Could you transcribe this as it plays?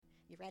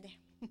You ready?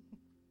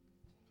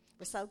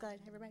 We're so glad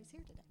everybody's here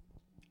today.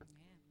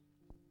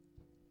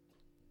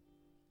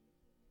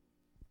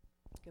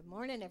 Good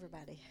morning,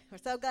 everybody. We're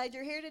so glad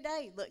you're here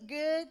today. You look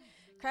good.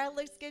 Crowd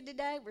looks good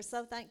today. We're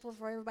so thankful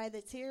for everybody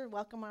that's here.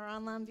 Welcome our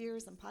online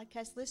viewers and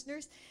podcast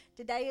listeners.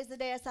 Today is the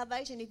day of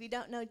salvation. If you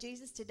don't know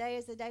Jesus, today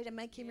is the day to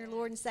make him your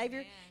Lord and Savior.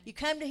 Amen. You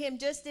come to him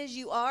just as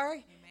you are.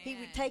 Amen. He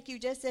would take you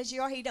just as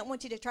you are. He don't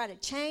want you to try to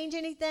change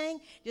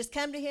anything. Just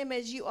come to him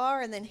as you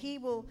are, and then he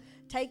will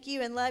take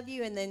you and love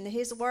you, and then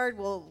his word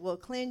will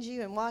cleanse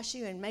you and wash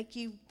you and make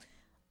you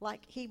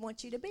like he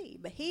wants you to be.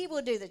 But he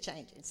will do the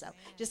changing. So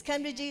just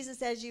come to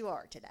Jesus as you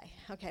are today.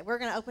 Okay, we're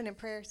going to open in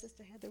prayer.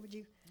 Sister Heather, would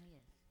you?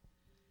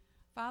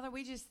 Father,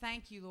 we just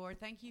thank you, Lord.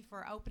 Thank you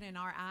for opening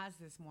our eyes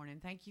this morning.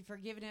 Thank you for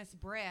giving us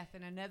breath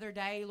and another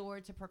day,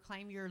 Lord, to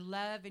proclaim your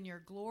love and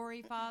your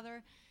glory,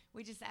 Father.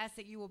 We just ask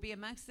that you will be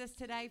amongst us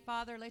today,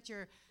 Father. Let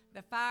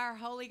the fire,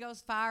 Holy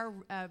Ghost fire,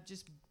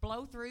 just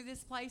blow through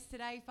this place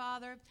today,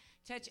 Father.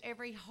 Touch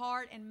every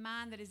heart and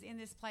mind that is in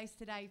this place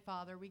today,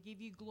 Father. We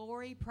give you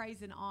glory,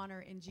 praise, and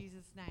honor in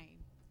Jesus' name.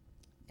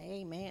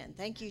 Amen.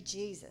 Thank you,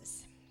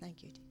 Jesus.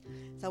 Thank you.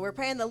 So we're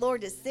praying the Lord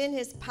to send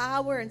his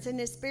power and send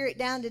his spirit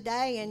down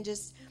today and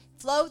just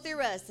flow through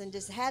us and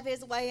just have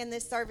his way in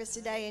this service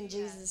today in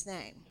Jesus'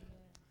 name.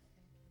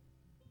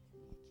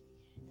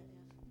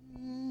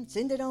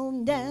 Send it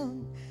on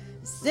down.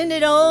 Send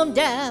it on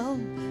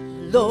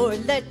down.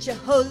 Lord, let your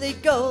Holy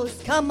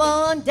Ghost come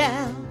on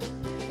down.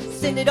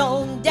 Send it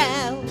on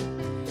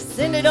down.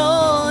 Send it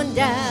on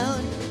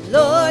down.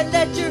 Lord,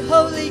 let your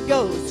Holy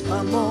Ghost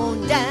come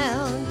on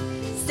down.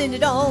 Send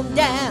it on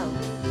down.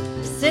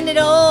 Send it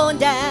on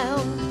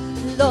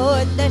down.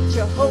 Lord, let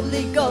your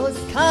Holy Ghost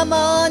come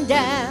on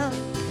down.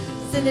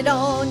 Send it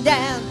on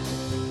down.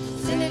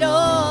 Send it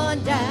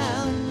on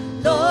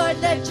down. Lord,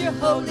 let your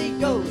Holy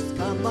Ghost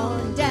come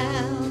on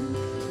down.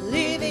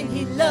 Living,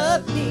 he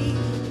loved me.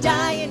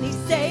 Dying, he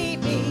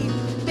saved me.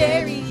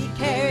 Buried, he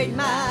carried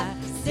my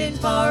sin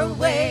far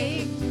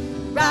away.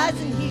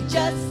 Rising, he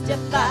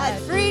justified.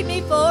 Freed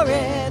me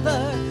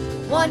forever.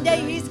 One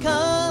day he's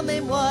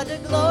coming. What a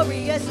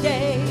glorious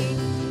day.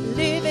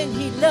 Living,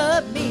 he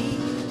loved me.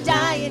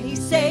 Dying, he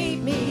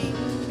saved me.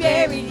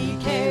 Buried, he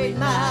carried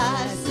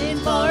my sin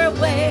far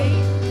away.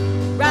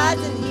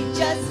 Rising, he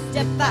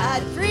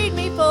justified. Freed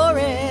me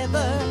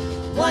forever.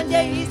 One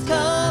day he's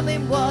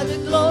coming. What a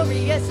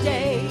glorious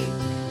day.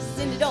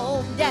 Send it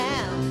on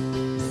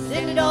down.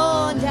 Send it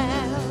on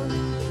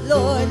down.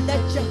 Lord,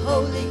 let your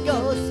Holy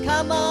Ghost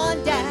come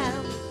on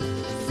down.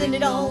 Send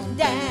it on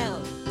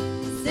down.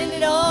 Send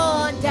it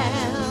on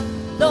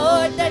down.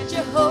 Lord, let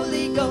your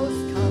Holy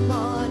Ghost come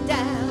on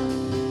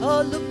down.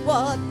 Oh, look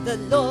what the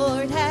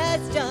Lord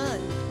has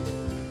done.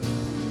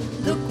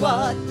 Look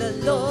what the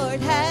Lord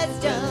has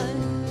done.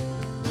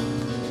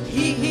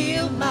 He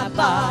healed my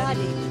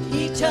body.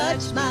 He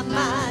touched my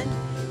mind.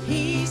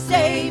 He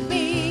saved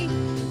me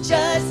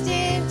just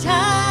in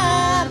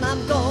time.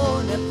 I'm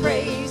gonna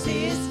praise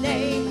his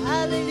name.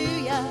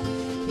 Hallelujah.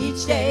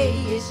 Each day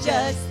is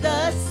just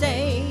the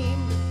same.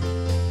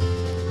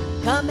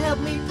 Come help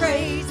me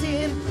praise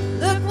him.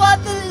 Look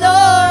what the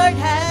Lord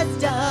has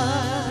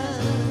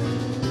done.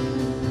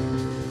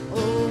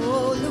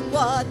 Oh, look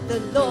what the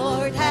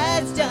Lord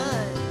has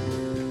done.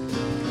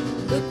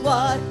 Look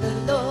what the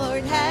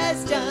Lord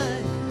has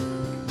done.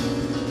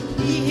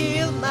 He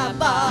healed my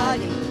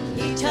body.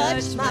 He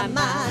touched my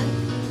mind.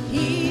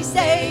 He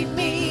saved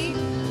me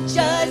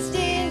just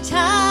in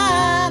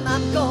time.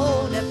 I'm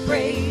gonna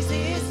praise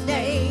his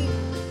name.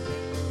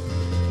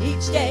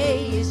 Each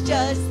day is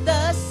just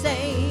the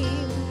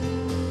same.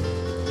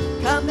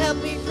 Come help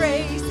me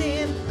praise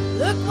him.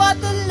 Look what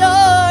the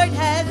Lord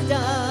has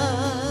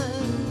done.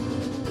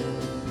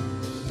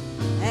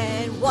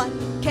 And what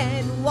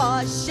can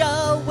wash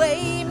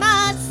away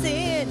my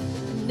sin?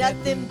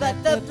 Nothing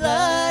but the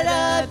blood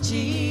of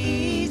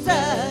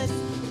Jesus.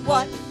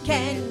 What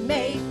can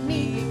make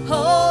me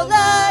whole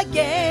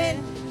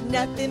again?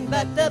 Nothing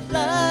but the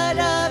blood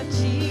of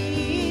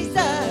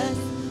Jesus.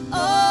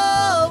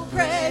 Oh,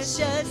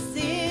 precious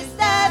is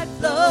that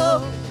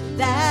flow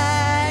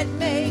that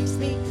makes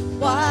me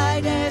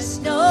white as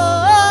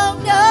snow.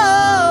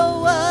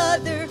 No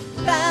other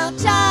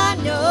fount I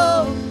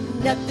know.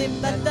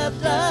 Nothing but the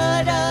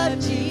blood of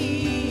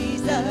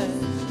Jesus.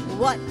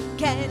 What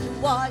can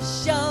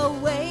wash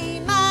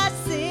away my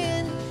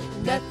sin?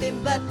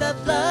 Nothing but the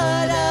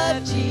blood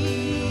of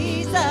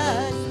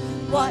Jesus.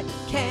 What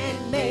can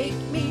make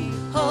me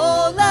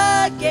whole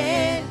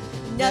again?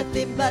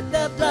 Nothing but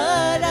the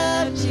blood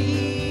of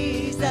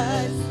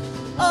Jesus.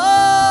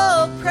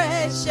 Oh,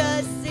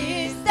 precious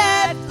is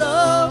that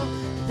flow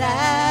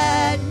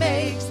that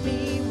makes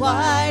me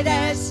white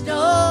as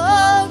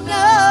snow.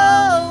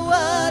 No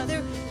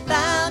other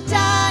fount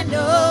I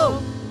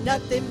know.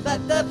 Nothing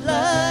but the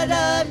blood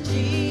of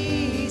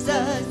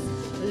Jesus.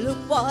 Look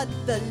what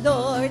the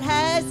Lord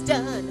has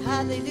done.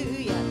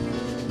 Hallelujah.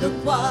 Look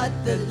what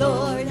the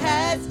Lord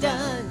has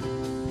done.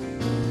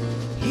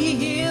 He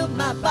healed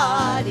my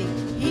body.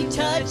 He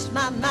touched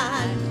my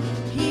mind.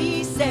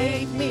 He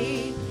saved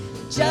me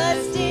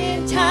just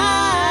in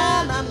time.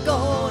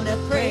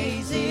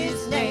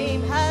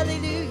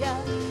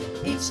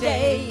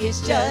 is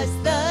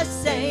just the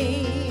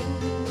same.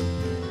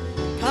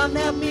 Come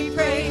help me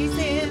praise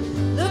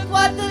him. Look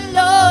what the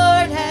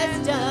Lord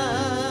has done.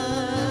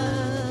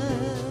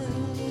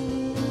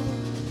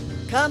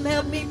 Come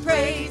help me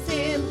praise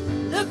him.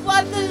 Look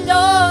what the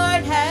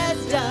Lord has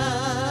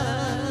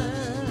done.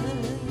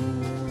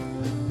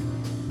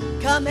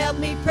 Come help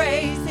me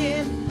praise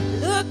him.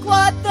 Look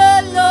what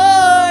the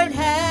Lord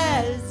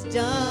has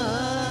done.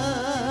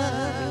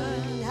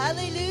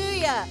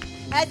 Hallelujah.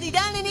 Has he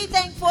done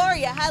anything for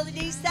you?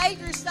 Hallelujah. He saved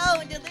your soul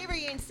and deliver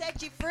you and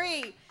set you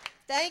free.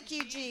 Thank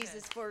you,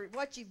 Jesus, for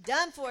what you've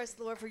done for us,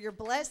 Lord, for your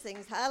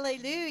blessings.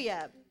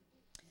 Hallelujah.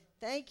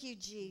 Thank you,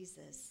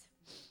 Jesus.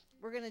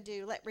 We're going to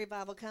do Let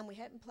Revival Come. We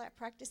hadn't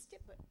practiced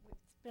it, but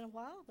it's been a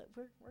while, but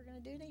we're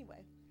going to do it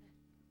anyway.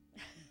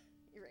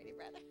 You ready,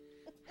 brother?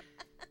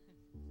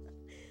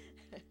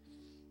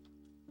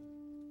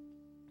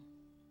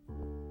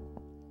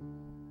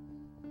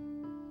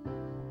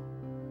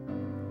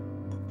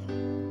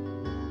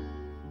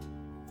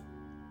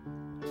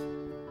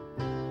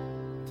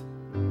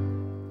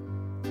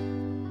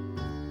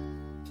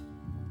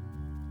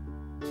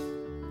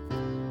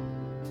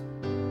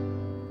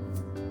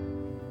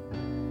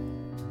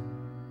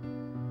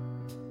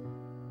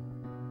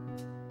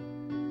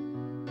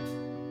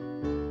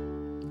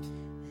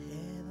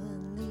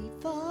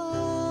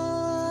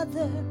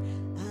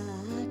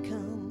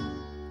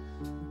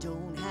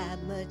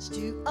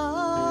 To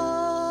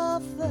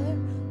offer,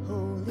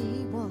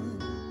 Holy One,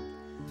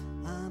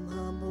 I'm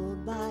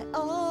humbled by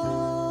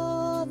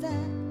all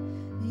that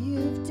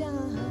you've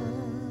done.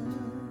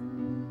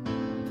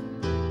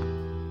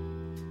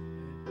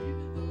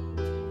 Even though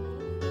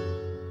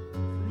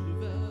through the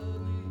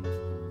valley,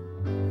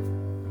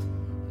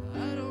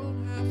 I don't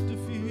have to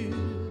fear.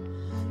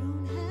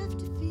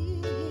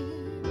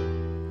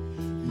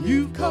 You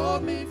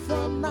called me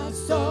from my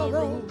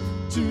sorrow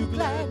to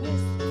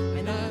gladness,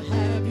 and I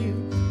have you.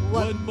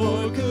 What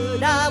more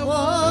could I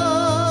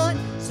want?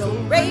 So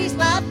raise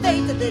my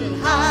faith a little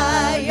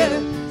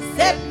higher,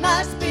 set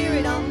my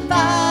spirit on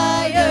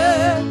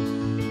fire.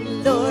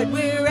 Lord,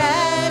 we're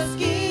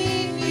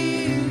asking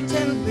you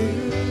to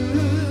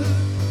move.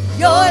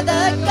 You're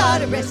the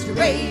God of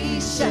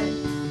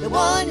restoration, the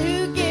one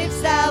who gives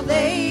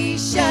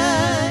salvation.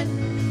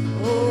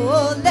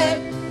 Oh, let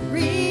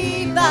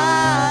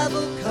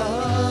revival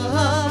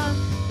come.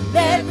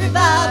 Let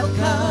revival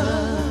come.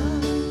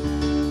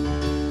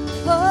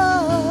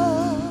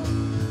 Oh,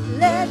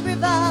 let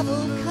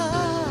revival come.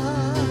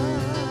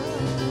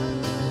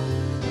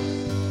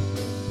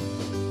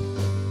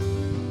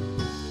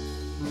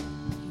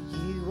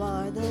 You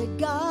are the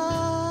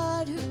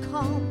God who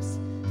calms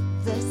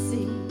the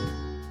sea,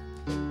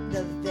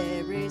 the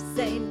very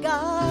same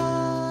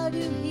God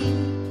who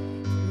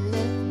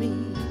healed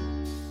me.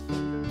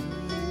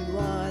 You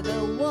are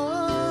the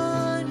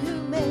one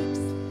who makes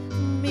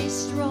me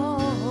strong.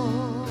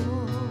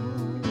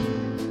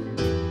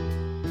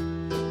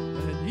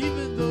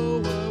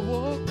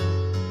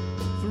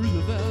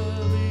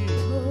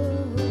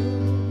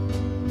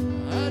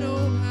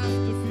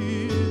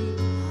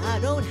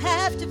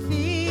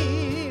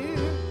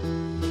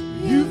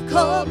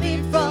 Call me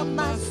from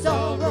my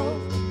sorrow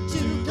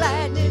to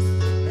gladness,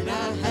 and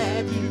I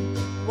have you.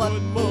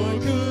 What more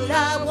could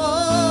I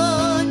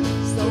want?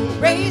 So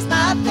raise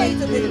my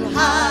faith a little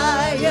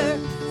higher,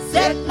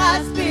 set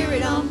my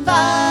spirit on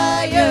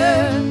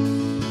fire.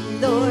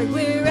 Lord,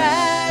 we're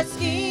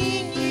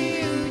asking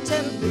you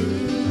to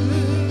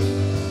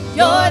move.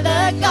 You're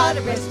the God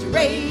of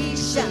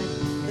restoration,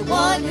 the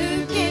one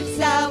who gives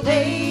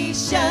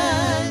salvation.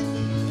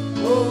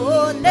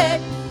 Oh,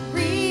 let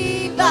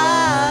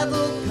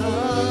revival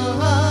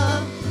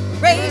come.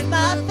 Raise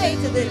my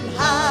faith a little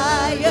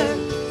higher,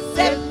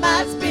 set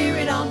my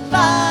spirit on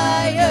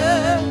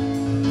fire.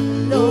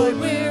 Lord,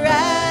 we're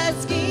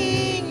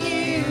asking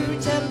you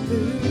to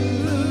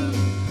move.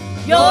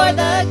 You're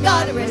the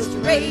God of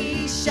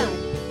restoration,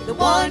 the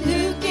one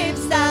who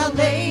gives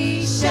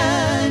salvation.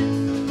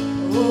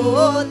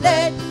 Oh,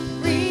 let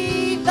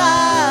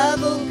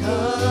revival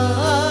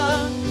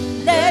come.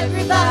 Let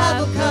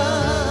revival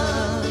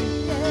come.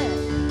 Yeah.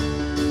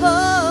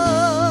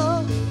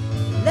 Oh,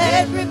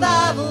 let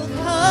revival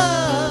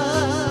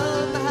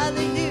come.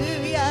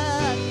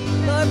 Hallelujah.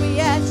 Lord, we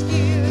ask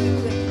you,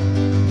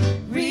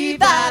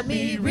 revive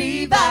me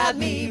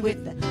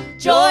with the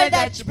joy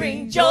that you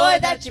bring,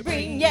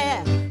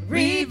 yeah.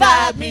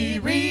 Revive me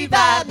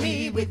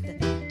with the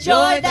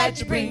joy that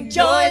you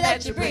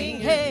bring,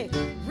 hey.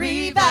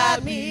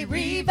 Revive me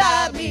with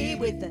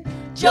the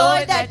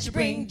joy that you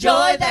bring,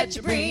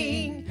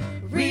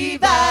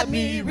 Revive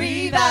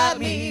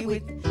me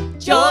with the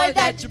joy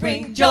that you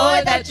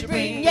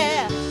bring,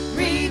 yeah.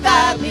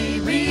 Revive me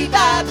with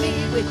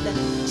the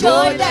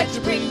joy that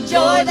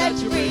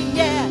you bring,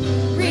 yeah.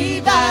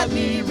 Revive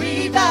me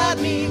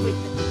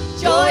with the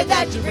joy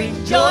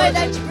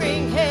that you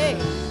bring, hey.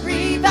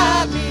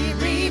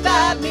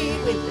 Revive me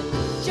with the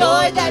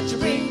joy that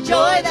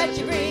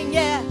you bring,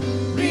 yeah.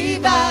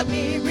 Revive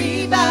me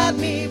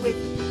with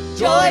the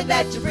joy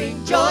that you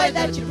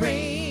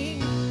bring.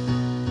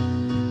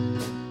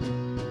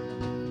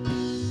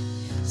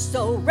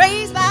 So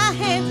raise my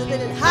hands a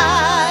little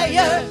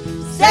higher,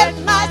 set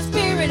my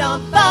spirit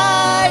on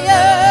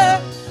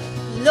fire.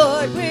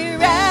 Lord,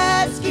 we're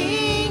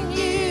asking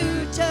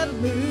you to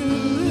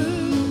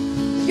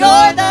move.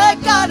 You're the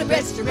God of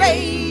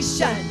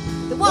restoration,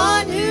 the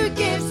one who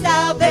gives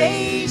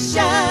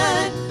salvation.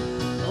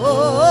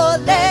 Oh,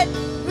 let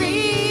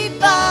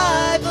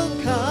revival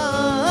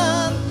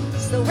come.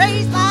 So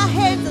raise my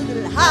hands a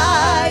little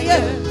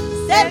higher,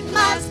 set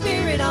my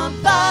spirit on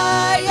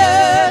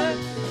fire.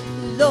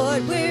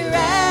 Lord, we're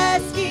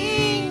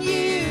asking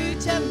you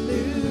to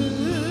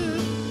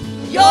move.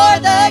 You're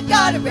the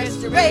God of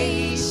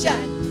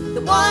restoration,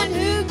 the one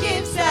who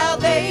gives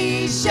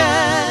salvation.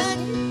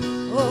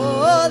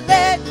 Oh,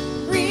 let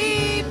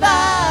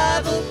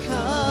revival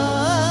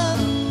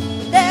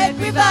come. Let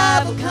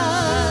revival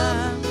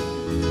come.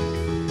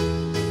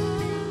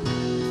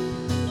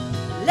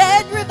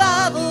 Let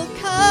revival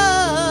come.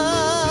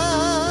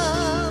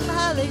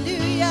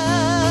 Hallelujah.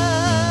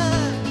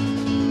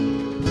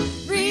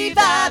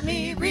 Revive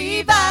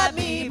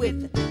me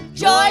with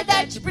joy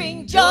that you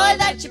bring, joy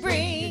that you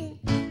bring.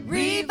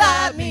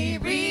 Revive me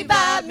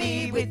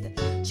with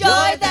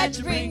joy that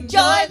you bring,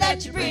 joy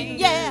that you bring.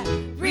 Yeah.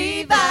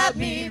 Revive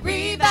me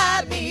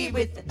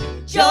with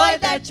joy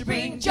that you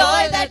bring,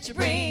 joy that you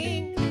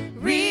bring.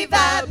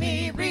 Revive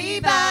me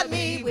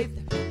with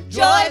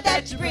joy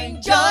that you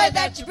bring, joy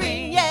that you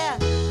bring. Yeah.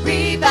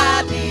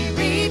 Revive me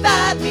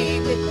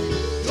with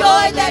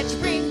joy that you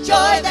bring,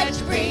 joy that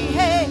you bring.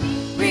 Hey.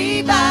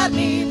 Revive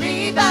me with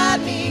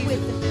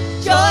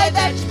joy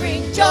that you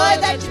bring, joy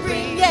that you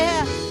bring.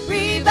 Yeah.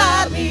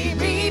 Revive me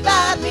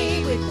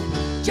with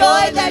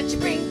joy that you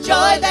bring,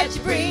 joy that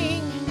you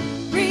bring.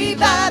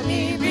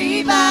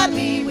 Revive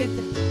me with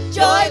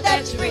joy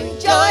that you bring,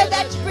 joy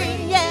that you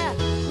bring. Yeah.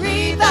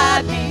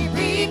 Revive me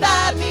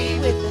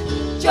with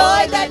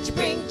joy that you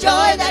bring,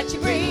 joy that you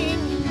bring.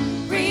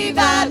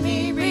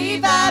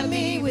 Revive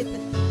me with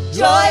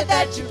joy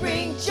that you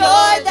bring,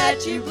 joy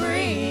that you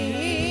bring.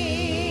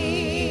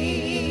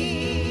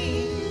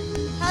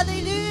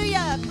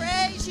 Hallelujah.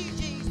 Praise you,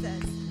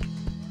 Jesus.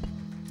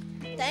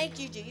 Thank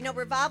you, Jesus. You know,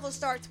 revival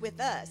starts with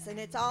us, and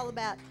it's all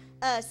about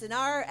us and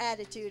our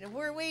attitude and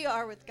where we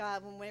are with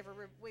God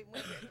whenever we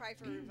pray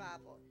for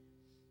revival.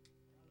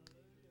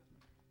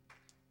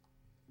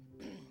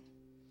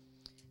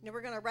 You know,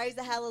 we're going to raise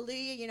a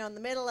hallelujah, you know, in the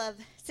middle of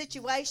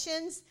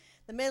situations,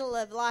 the middle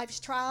of life's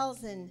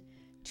trials and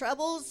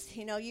troubles.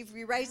 You know, you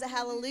raise a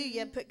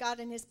hallelujah and put God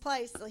in his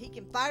place so he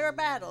can fight our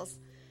battles.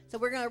 So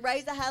we're going to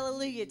raise a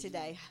hallelujah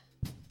today.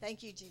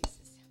 Thank you, Jesus.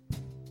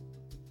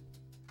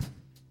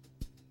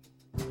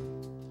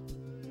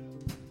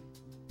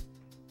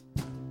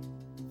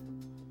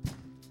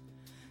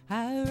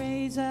 I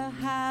raise a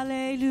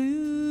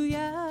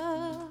hallelujah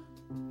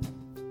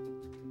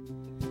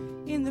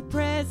in the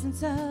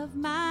presence of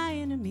my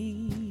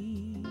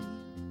enemy.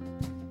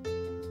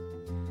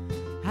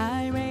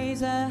 I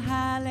raise a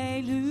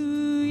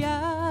hallelujah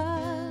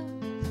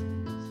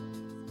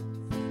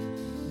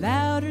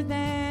louder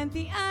than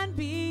the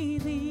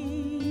unbelief.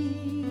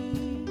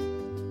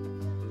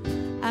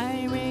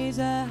 I raise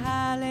a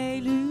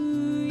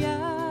hallelujah.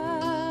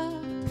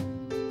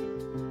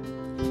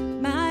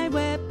 My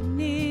weapon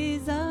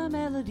is a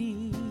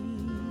melody.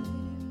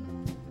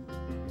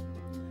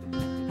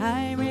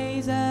 I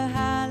raise a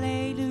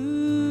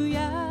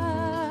hallelujah.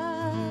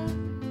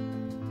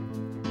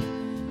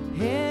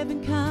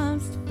 Heaven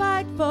comes to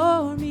fight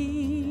for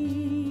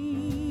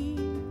me.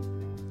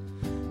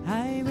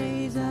 I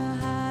raise a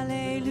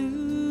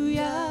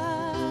hallelujah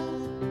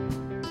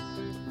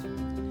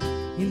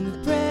in the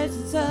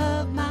presence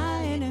of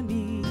my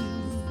enemies.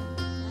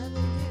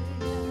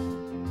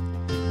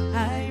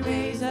 I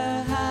raise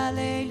a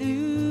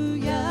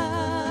hallelujah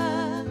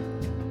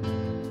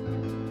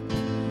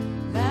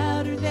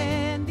louder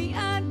than the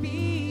unbelief.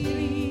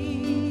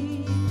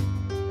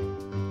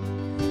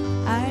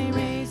 I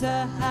raise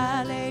a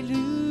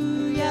hallelujah.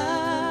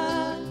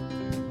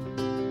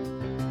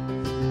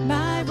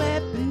 My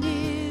weapon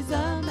is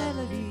a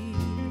melody.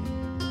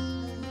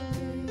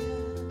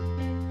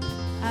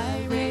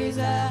 I raise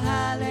a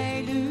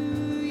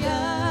hallelujah.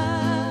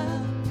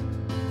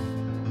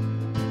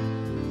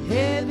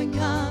 Heaven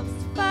comes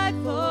to fight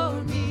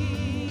for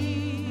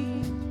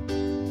me.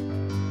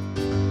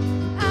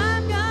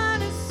 I'm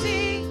gonna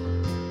sing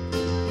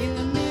in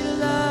the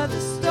middle of the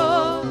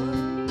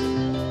storm,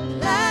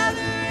 louder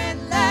and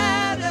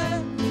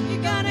louder.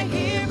 You're gonna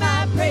hear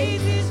my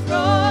praises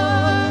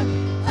roar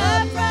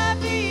up from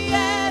the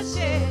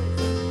ashes.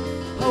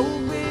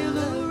 Hope will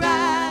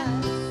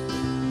arise.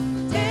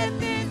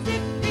 Death is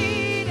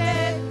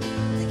defeated.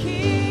 The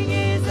King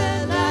is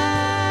alive.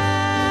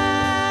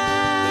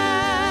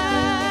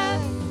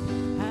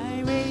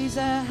 I raise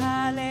a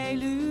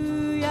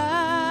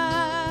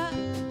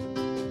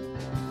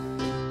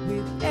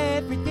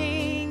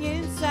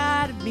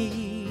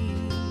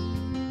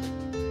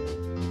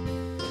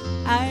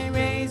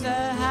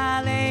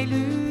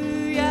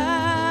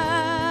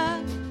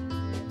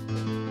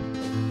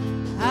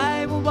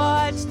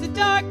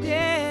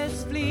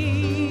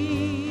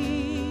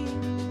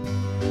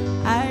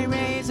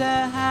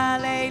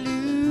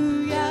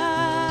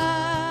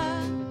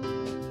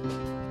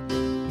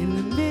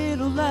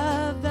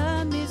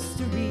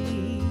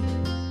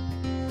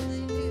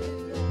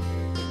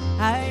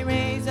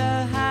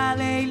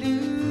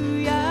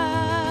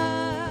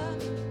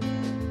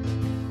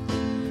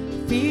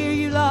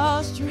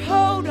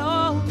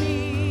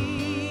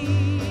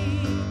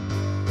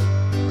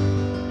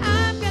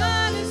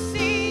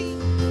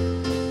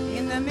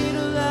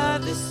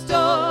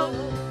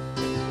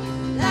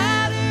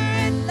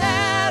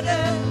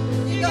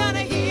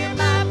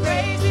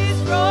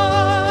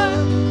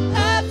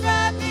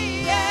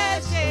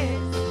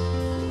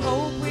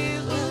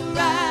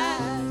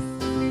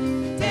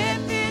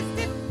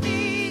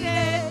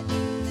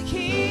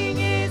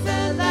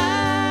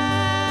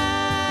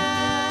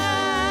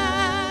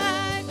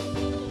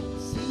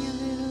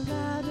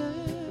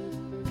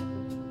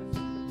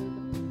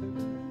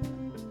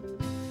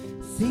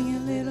Sing a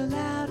little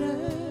louder.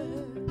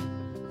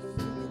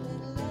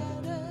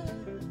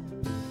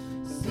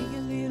 Sing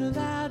a little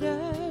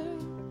louder.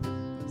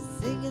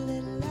 Sing a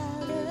little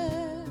louder.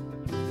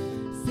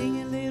 Sing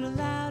a little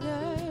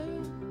louder.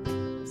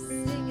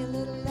 Sing a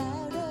little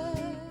louder.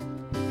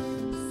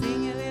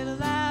 Sing a little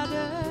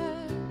louder.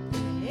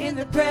 In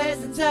the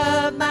presence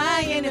of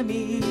my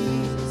enemies.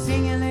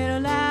 Sing a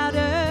little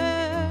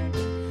louder.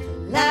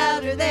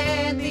 Louder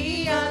than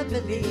the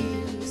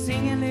unbelief.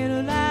 Sing a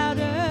little louder.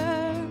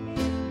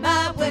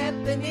 My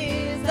weapon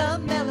is a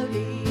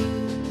melody.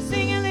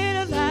 Sing a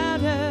little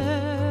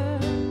louder.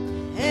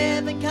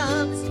 Heaven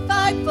comes to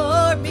fight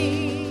for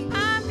me.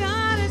 I'm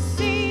gonna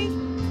sing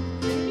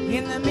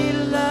in the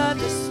middle of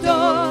the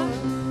storm.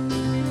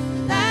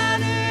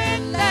 Louder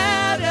and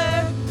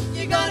louder.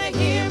 You're gonna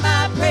hear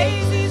my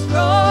praises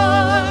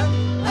roar.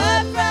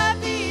 Up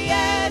from the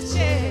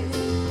ashes,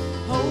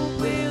 hope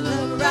will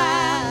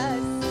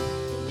arise.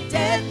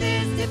 Death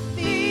is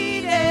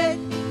defeated.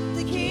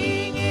 The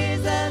King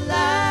is alive.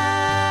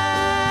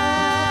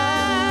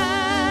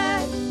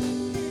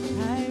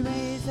 I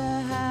raise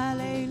a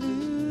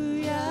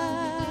hallelujah.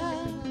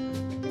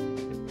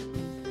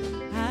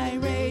 I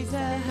raise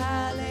a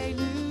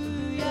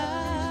hallelujah.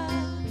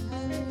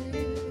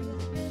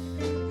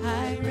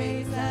 I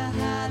raise a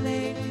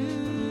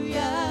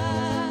hallelujah.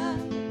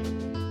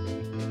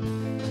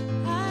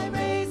 I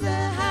raise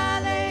a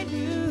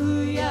hallelujah.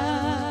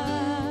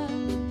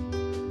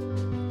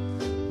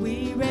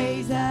 We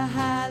raise a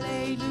hallelujah.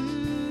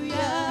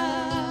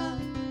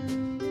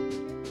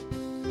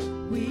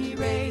 We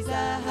raise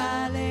a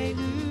hallelujah.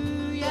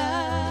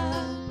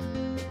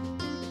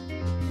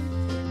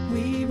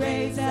 We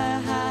raise a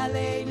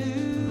hallelujah.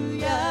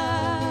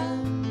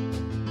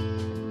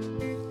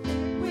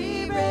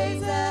 We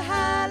raise a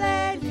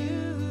hallelujah.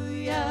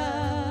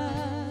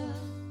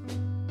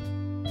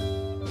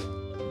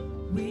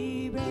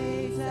 We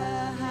raise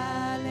a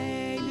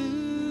hallelujah.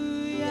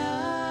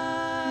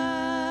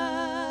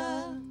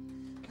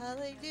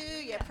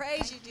 Hallelujah.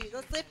 Praise you, Jesus.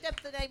 Let's lift up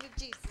the name of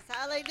Jesus.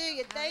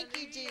 Hallelujah. Thank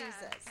you,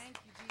 Jesus. Thank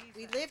you, Jesus.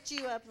 We lift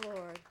you up,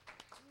 Lord.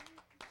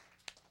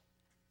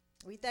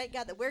 We thank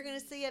God that we're going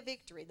to see a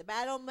victory. The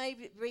battle may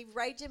be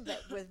raging,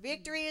 but with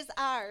victory is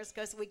ours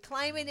because we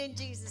claim it in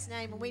Jesus'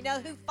 name. And we know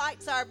who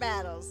fights our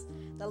battles.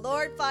 The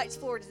Lord fights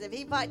for us. If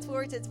he fights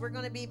for us, we're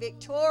going to be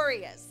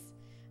victorious.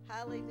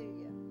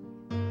 Hallelujah.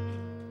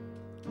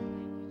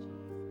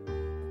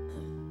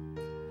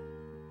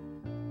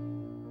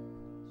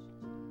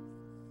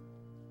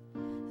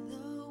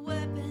 The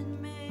weapon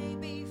may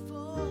be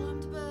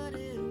formed, but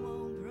it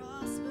won't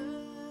prosper.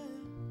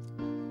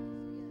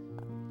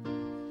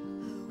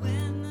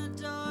 When the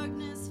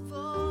darkness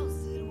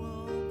falls, it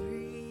won't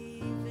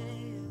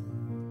prevail.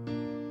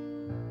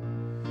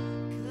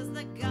 'Cause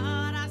the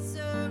God I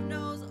serve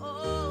knows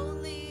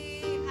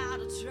only how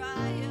to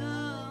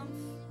triumph.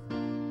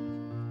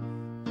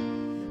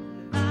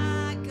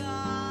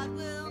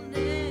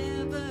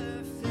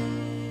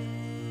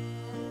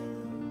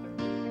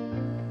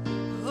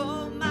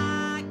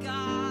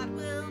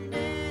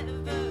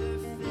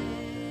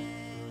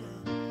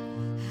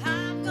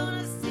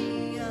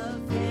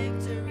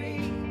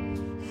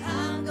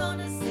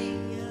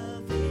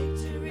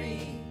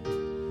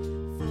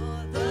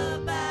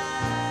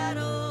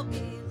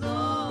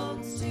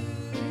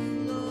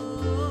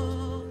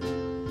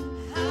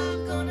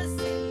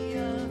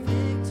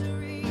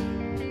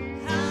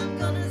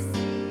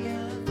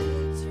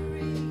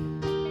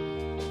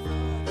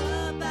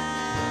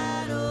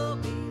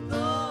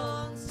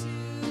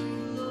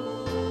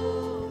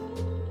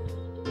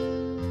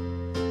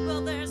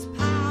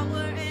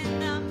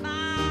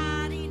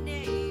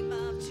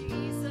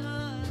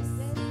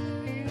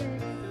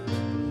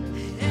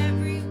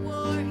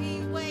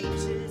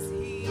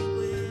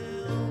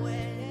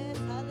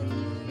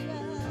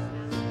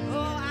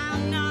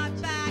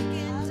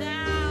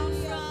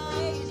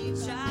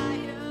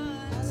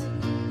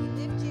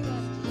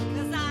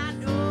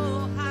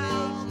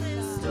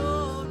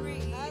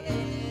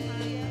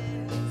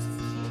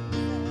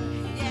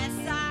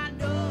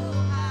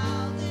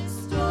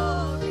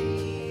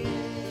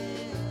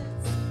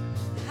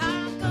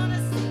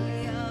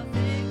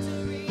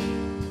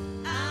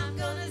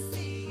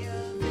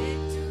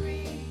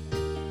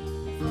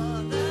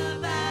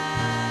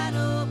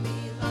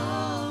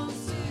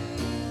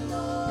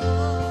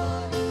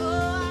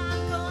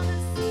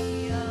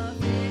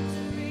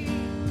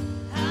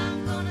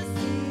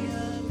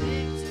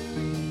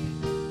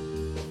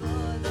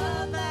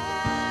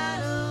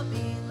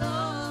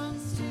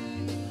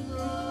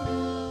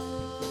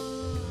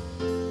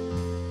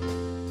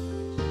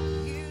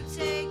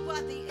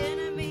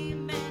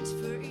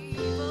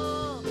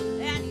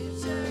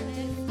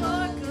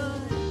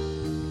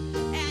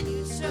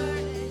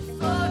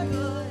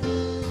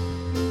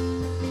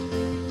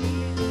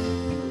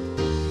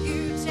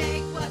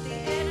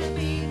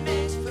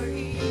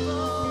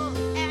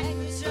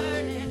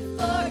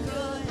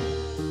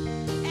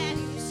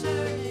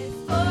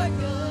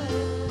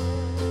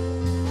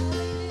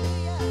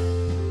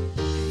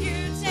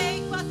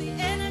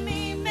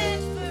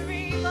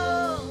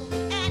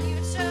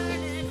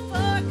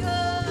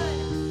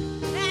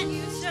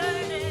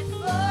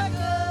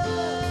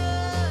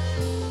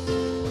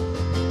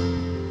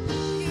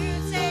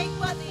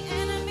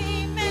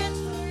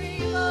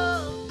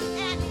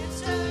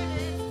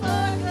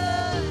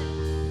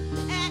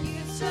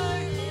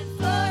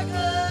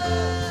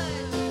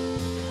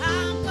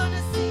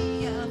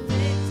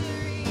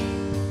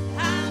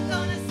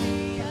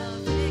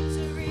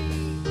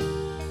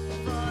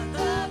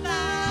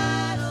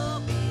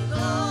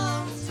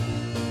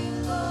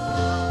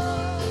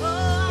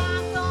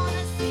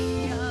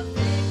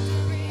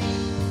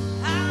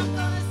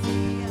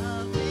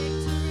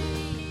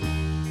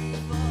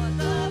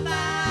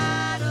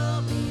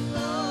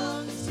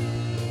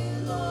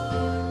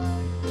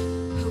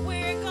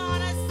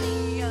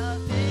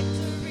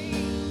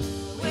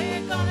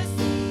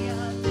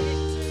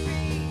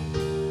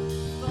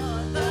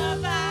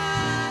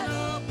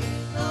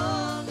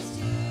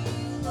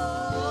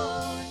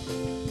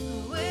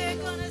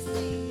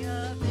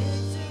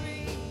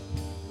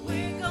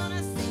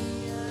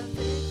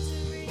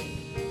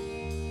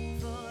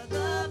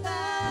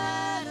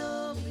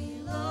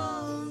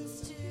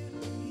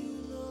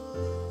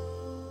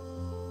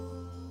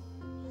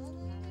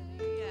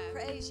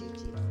 Praise you,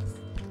 Jesus.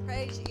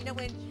 Praise you. You know,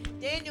 when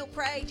Daniel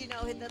prayed, you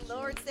know, the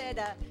Lord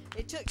said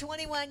it took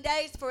 21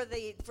 days for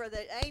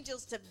the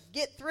angels to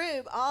get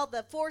through all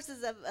the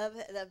forces of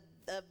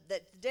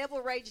the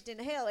devil raged in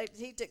hell.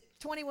 He took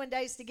 21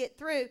 days to get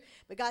through,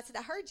 but God said,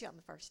 I heard you on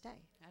the first day.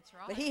 That's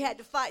right. But he had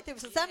to fight through.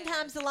 So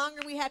sometimes the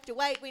longer we have to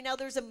wait, we know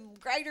there's a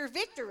greater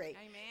victory.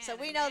 Amen. So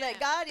we know that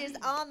God is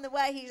on the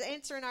way. He's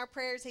answering our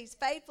prayers. He's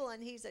faithful,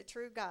 and he's a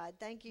true God.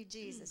 Thank you,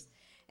 Jesus.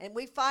 And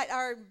we fight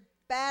our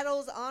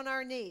battles on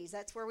our knees.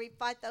 That's where we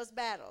fight those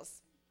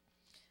battles.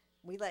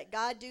 We let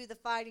God do the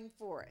fighting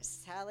for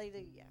us.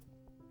 Hallelujah.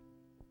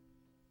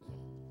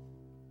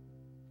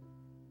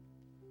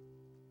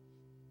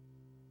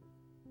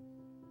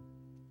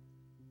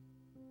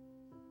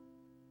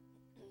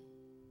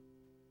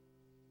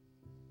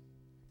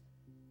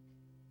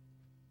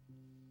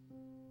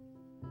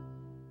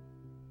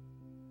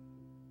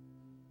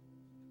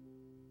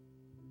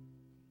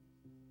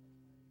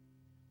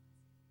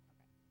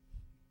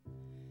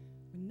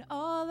 When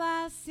all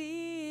I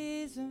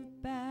see is a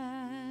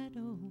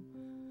battle,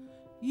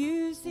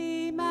 you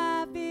see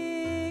my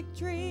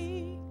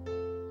victory.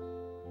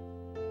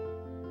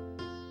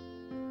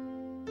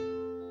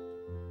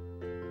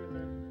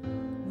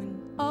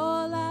 When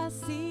all I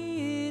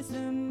see is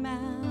a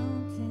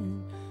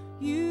mountain,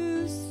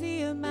 you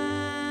see a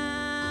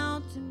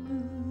mountain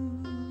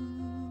move.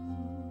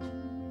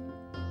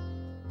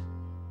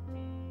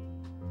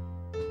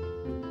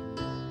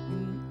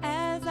 And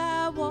as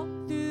I walk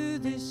through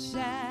the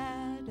shadow,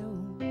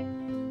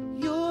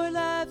 your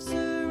love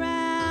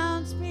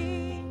surrounds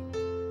me.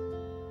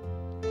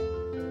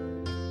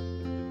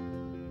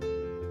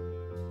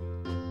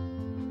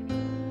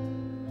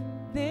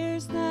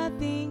 There's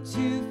nothing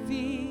to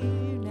fear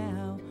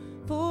now,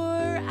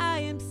 for I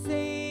am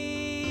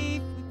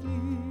safe with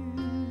you.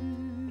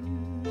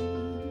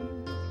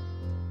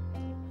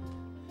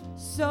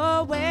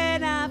 So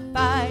when I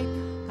fight,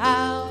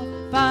 I'll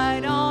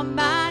fight on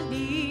my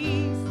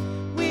knees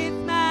with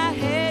my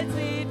head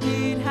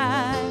lifted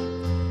high.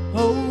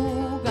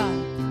 Oh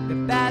God, the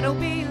battle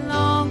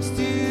belongs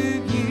to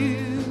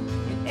you,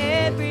 and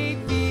every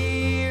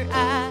fear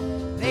I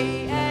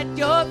lay at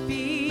your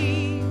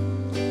feet.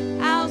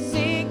 I'll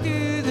sing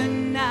through the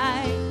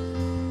night.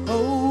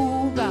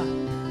 Oh God,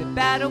 the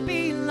battle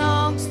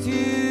belongs to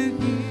you.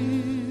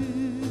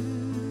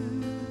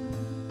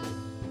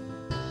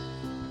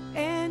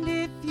 And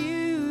if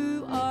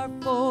you are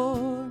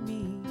for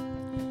me,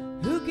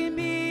 who can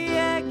be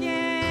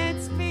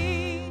against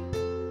me?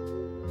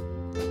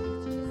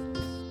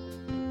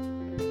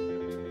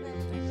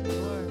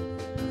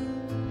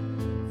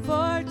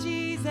 For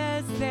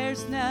Jesus,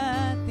 there's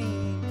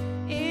nothing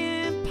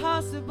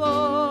impossible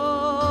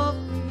for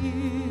you.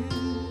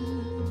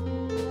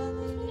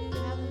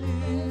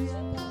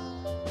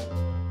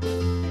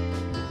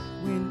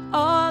 When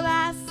all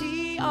I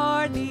see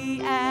are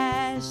the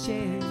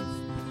ashes,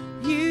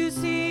 you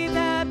see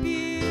the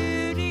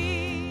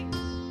beauty.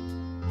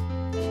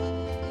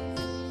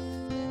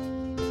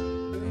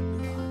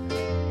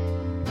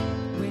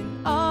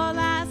 When all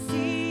I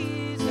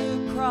see is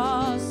a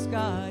cross,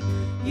 God,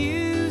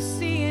 you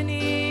see an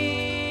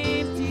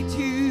empty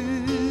tomb.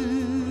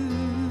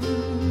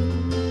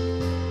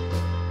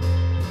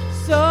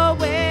 So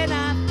when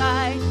I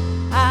fight,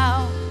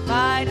 I'll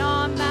fight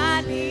on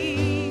my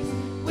knees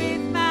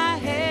with my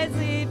head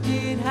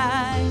lifted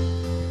high.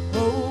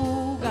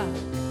 Oh God,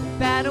 the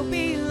battle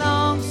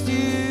belongs to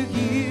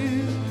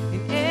you,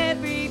 and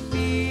every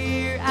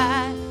fear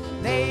I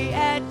lay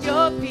at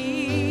your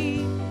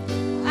feet.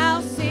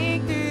 I'll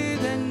sing through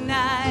the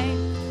night.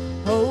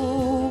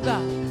 Oh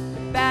God,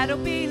 the battle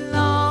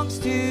belongs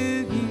to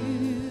you.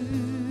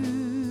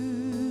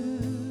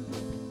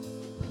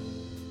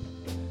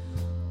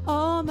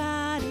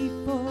 Almighty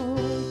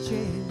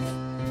fortress,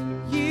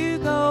 you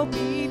go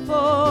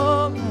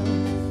before us.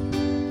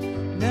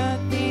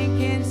 Nothing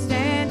can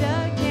stand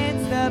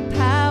against the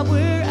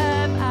power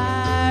of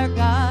our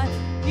God.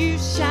 You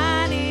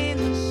shine in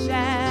the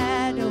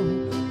shadow,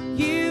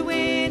 you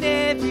win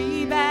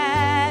every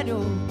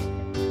battle.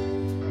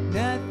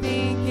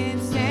 Nothing can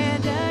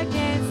stand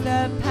against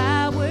the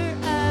power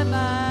of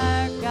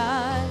our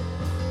God.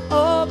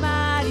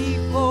 Almighty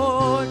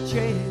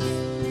fortress,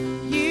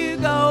 you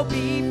go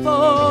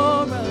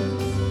before us.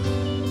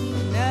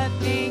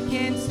 Nothing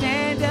can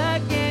stand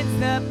against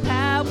the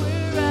power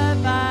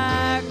of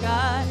our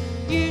God.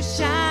 You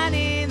shine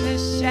in the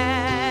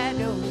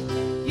shadow,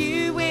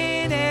 you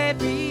win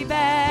every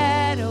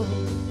battle.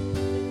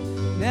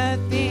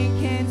 Nothing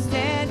can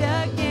stand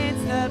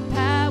against the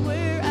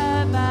power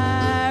of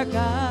our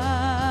God.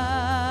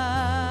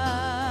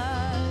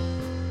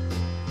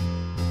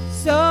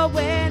 So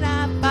when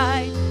I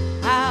fight,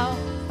 I'll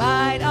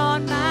fight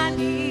on my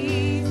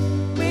knees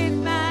with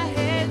my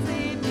head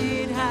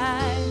lifted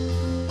high.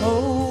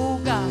 Oh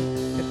God,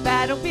 the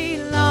battle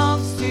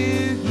belongs to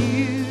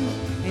you,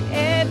 and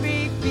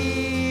every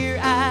fear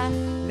I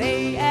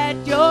lay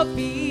at your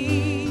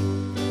feet.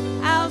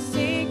 I'll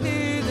sing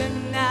through the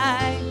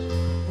night.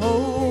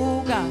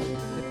 Oh God,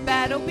 the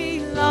battle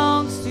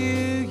belongs to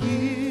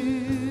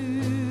you.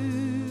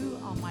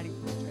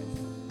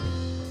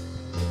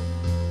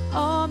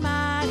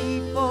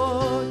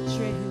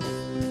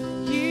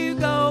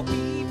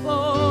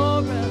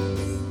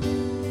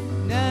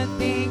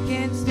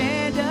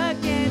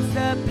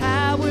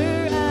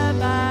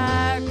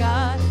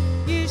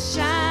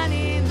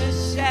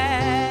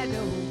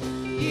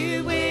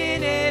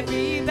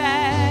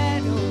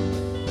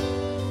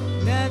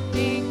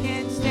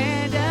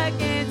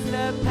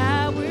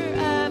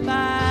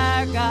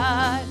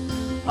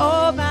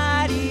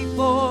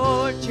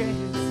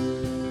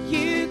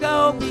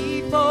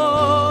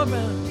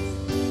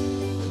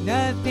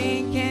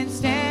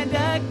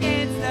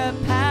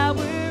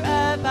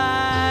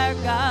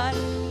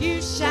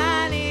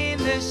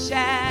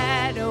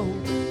 shadow.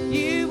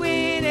 You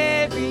win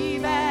every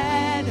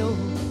battle.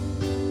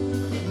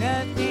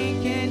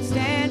 Nothing can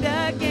stand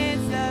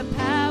against the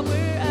power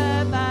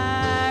of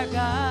our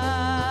God.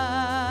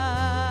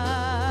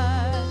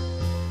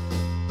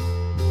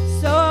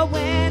 So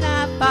when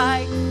I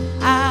fight,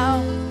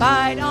 I'll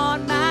fight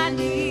on my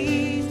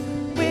knees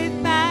with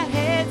my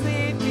head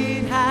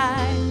lifted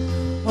high.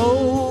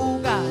 Oh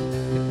God,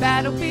 the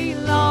battle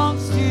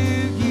belongs to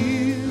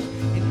you,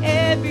 and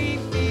every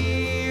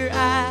fear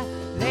I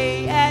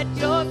lay at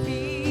your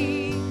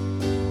feet.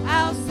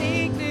 I'll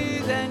sing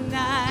through the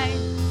night.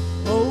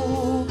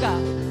 Oh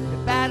God, the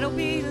battle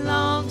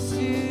belongs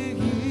to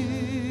you.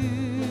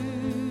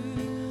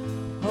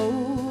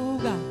 Oh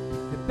God,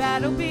 the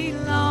battle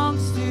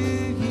belongs to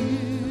you.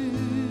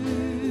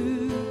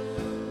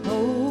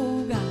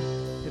 Oh God,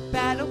 the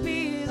battle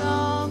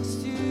belongs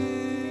to you.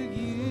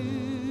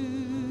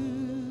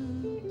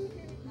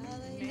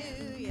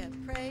 Hallelujah.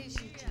 Praise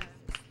you, Jesus.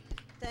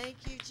 Thank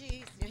you,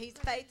 Jesus. He's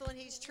faithful and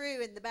he's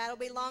true, and the battle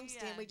belongs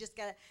to him. We just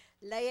got to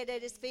lay it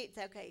at his feet and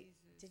say, okay,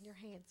 it's in your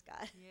hands,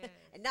 God. Yes.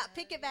 And not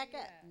pick it back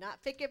up.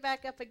 Not pick it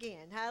back up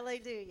again.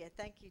 Hallelujah.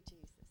 Thank you,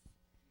 Jesus.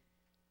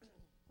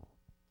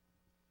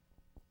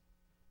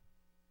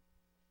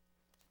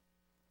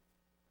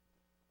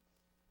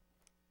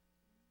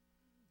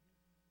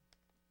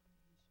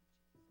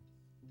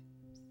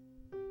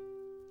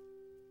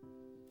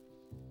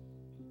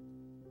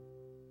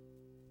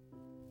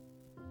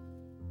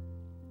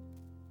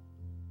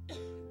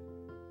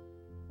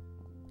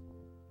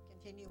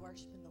 Continue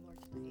worshiping the Lord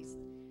today.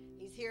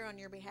 He's here on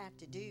your behalf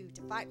to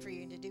fight for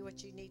you and to do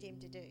what you need him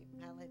to do.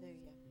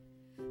 Hallelujah.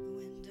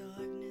 When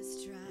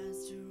darkness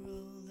tries to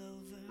roll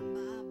over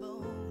my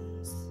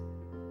bones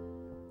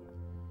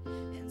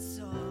and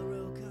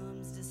sorrow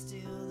comes to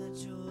steal the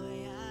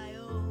joy I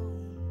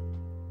own,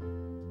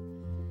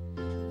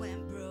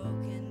 when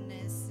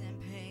brokenness and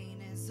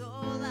pain is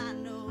all I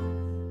know,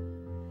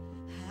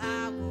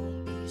 I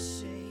won't be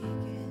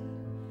shaken.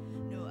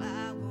 No,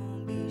 I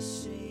won't be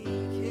shaken.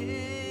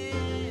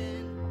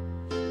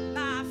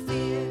 My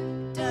fear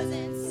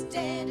doesn't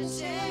stand a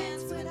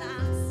chance when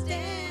I'm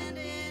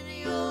standing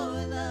in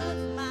your love.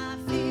 My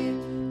fear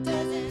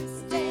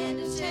doesn't stand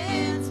a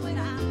chance when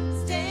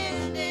I'm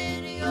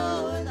standing in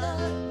your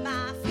love.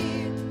 My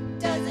fear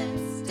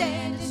doesn't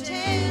stand a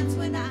chance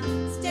when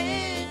I'm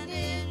standing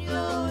in your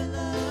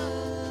love.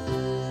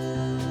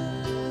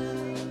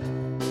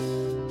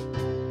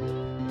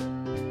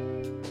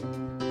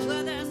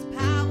 Well, there's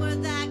power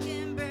that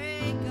can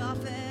break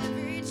off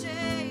every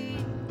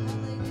chain.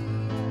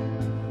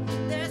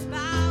 There's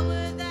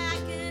power that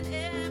can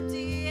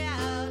empty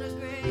out a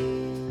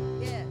grave.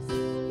 Yes.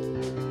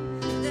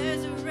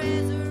 There's a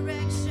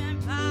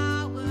resurrection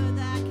power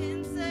that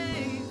can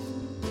save.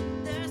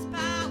 There's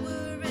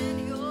power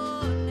in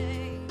your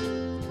name.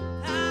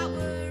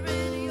 Power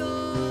in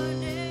your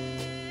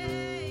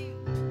name.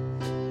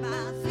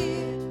 My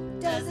fear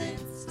doesn't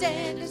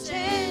stand a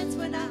chance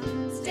when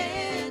I'm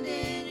standing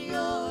in your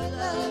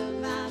love.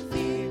 My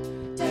fear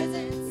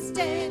doesn't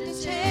stand a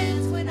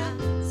chance when I'm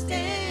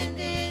standing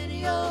in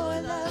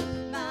your love.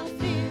 My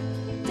fear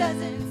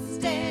doesn't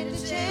stand a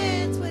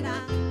chance when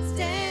I'm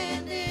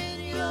standing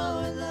in your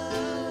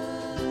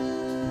love.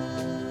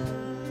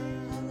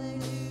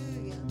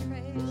 Hallelujah.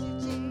 Praise you,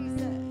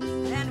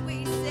 Jesus. And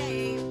we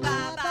say,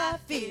 bye bye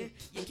fear,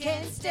 you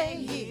can't stay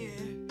here.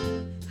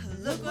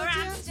 Look where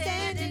I'm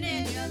standing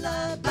in your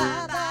love.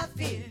 Bye bye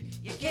fear,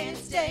 you can't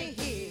stay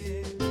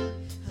here.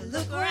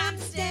 Look where I'm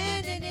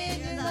standing in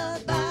your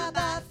love. Bye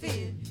bye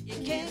fear, you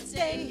can't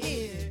stay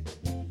here.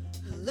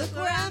 Look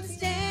where I'm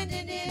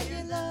standing in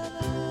your love.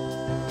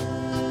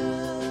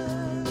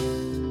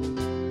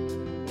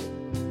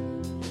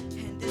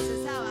 And this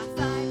is how I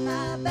fight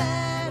my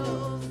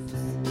battles.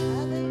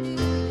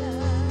 Hallelujah.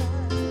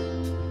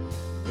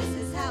 This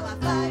is how I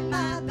fight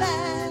my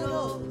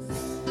battles.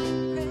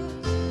 Praise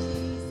you,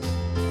 Jesus.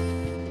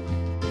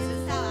 This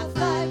is how I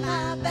fight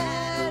my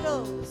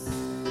battles.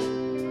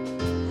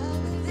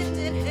 With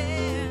lifted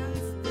hands.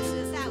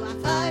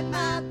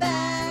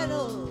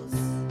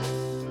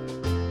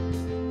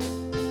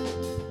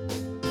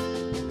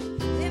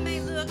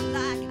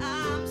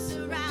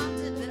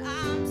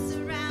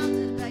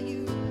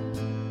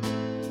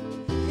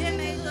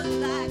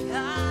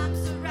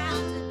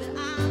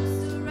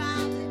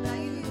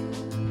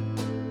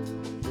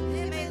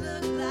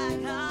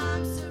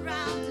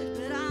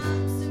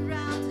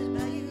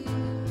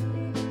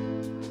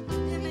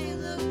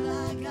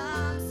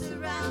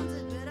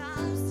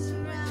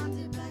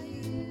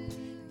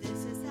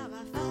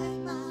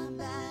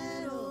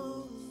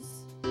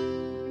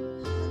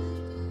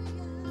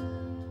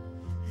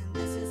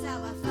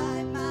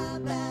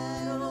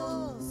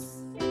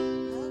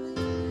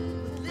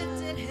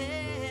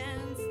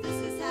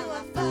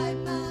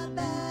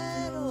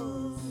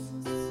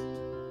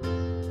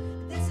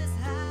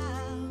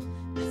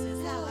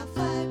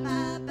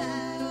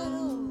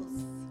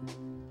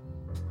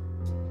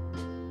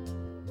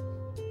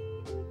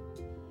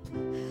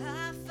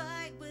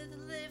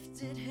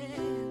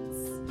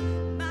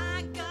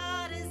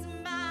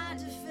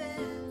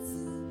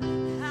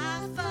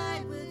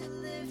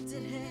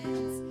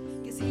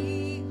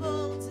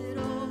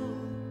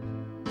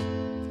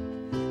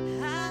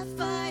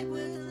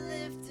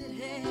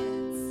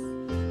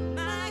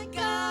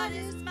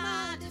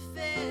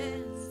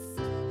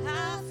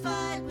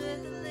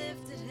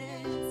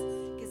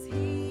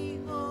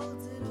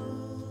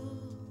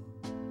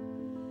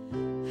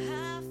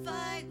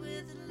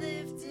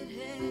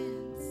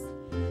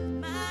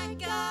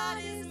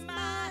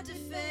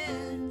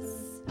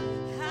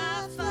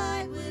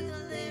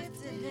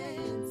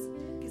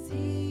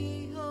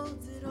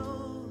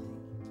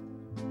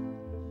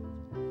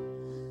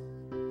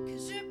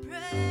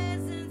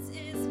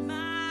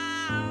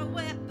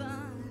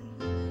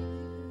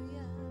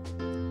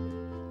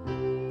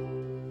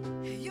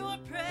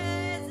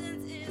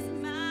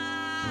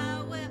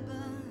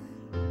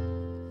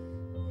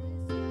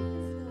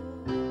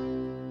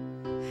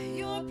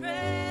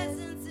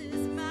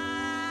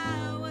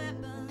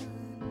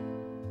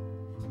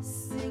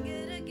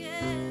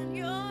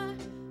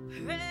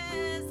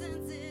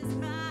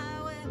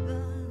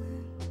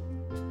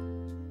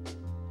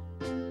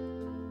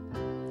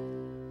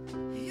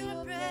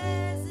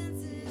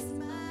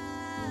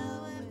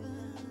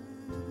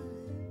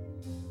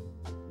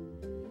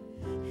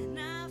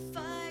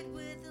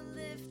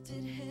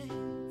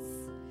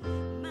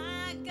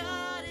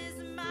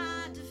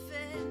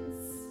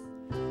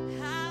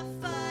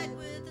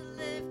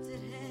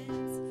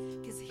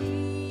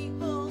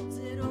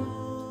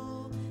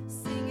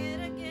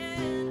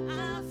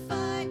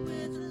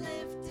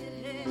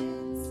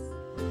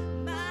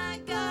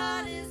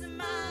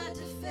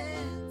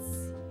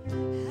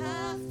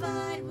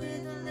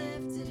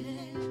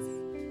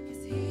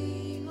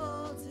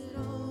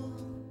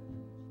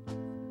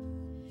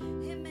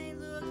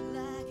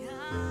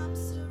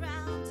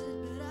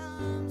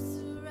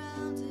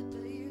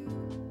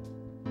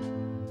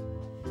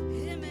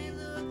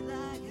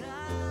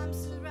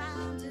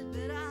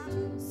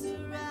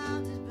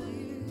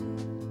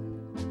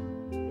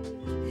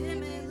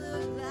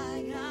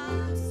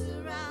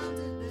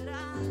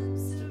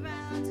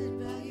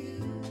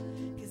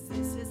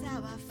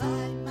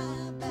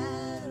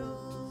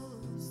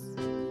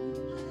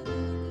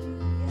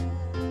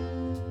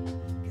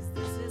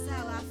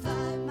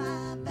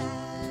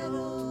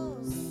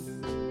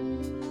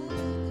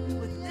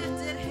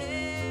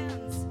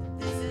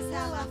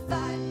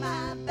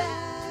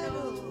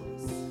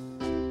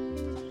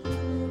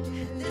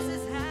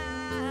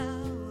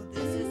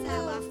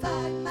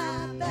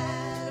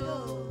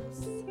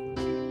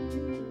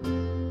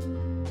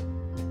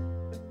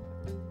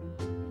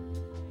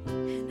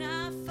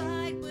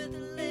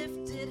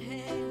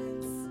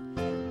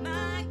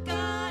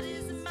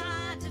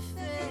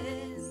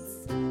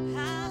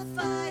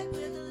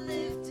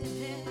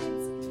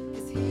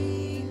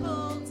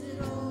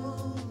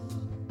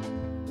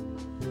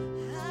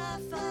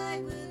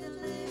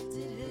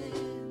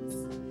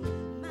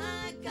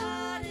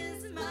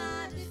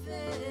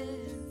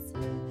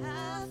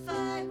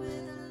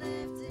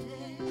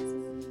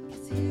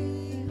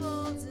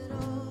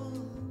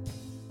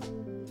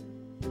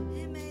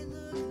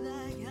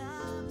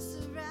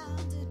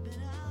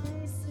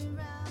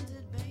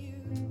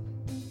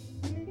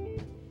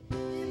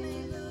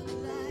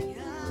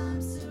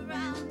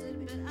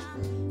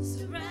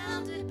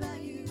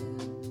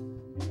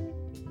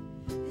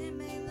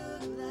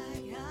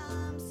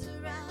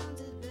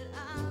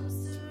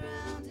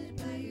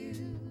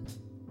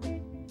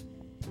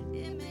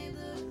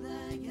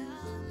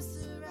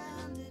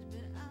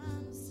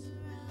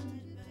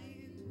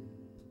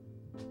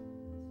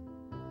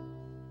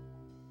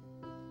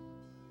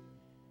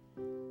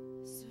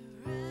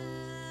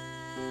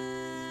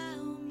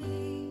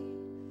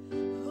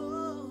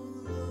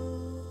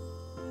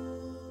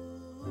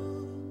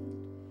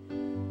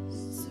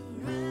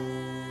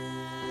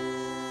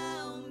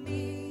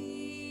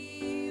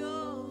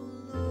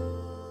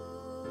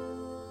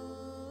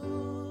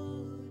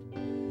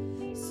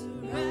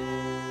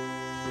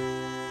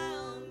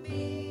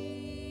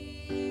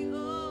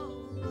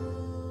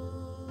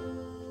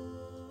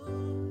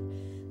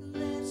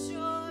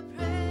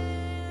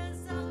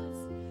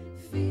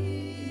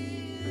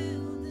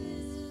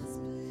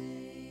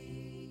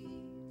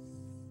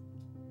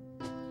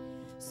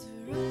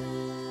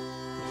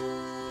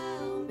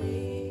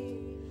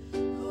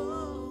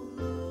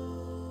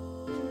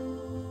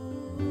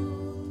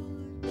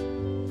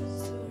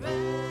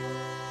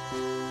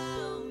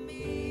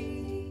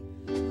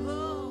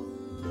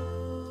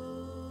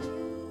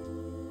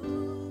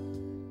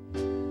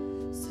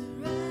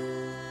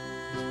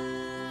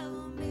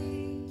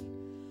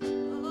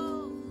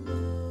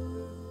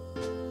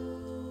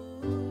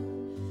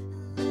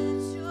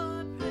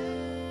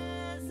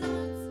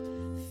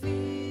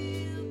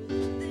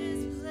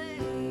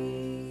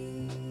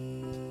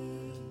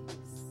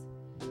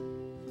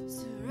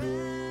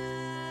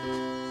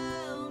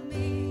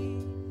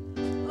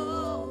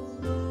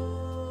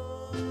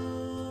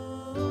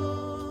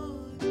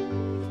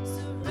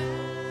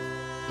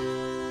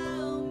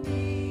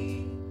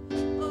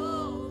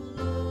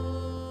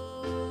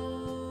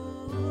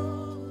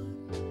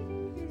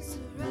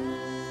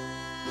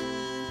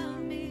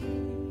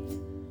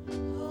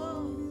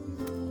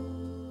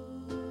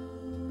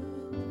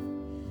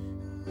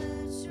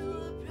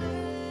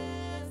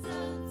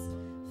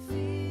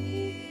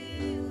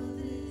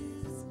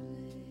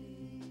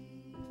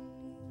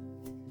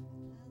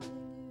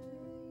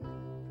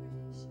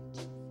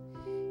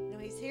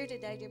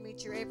 today to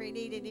meet your every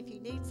need. And if you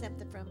need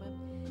something from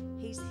Him,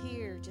 He's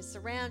here to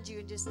surround you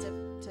and just to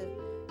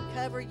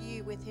cover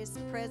you with His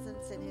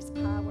presence and His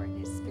power and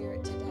His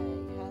Spirit today.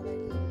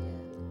 Hallelujah.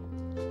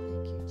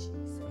 Thank you, Jesus.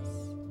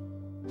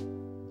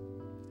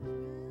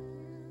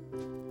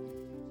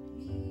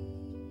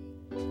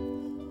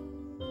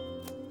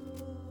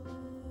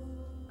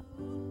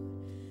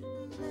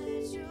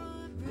 Let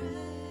your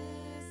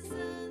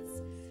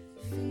presence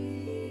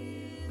fill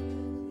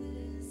this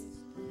place.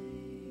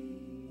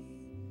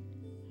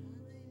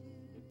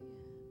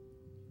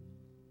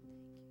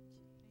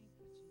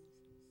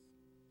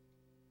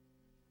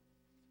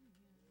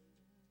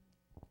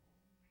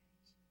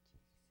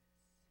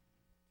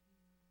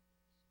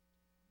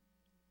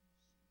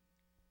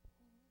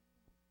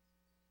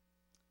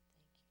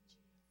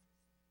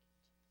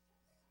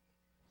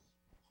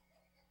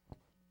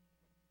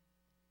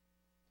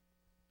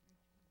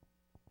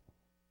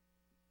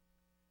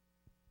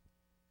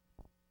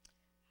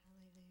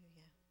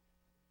 Hallelujah.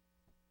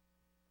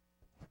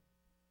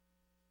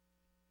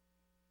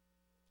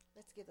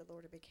 Let's give the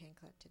Lord a big hand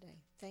clap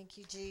today. Thank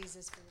you,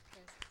 Jesus, for your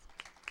presence.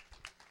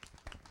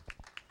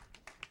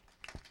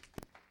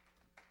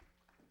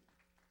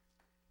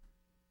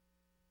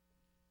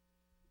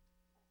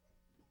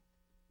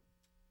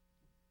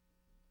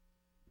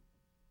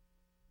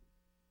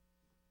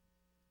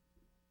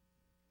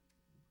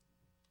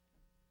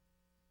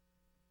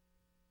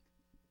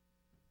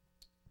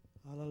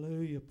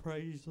 Hallelujah.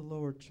 Praise the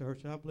Lord,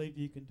 church. I believe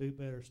you can do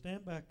better.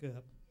 Stand back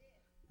up.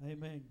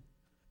 Amen.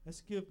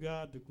 Let's give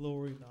God the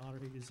glory and the honor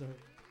He deserves.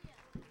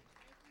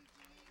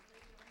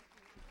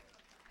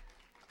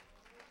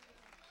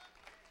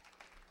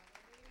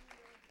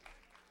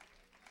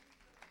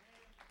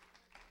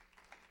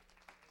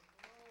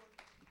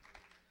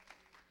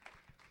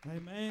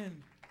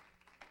 Amen.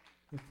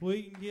 If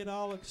we can get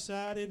all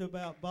excited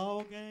about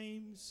ball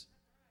games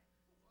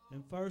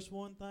and first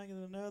one thing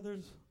and another,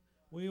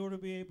 we ought to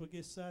be able to get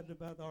excited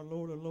about our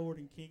Lord of Lords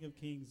and King of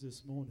Kings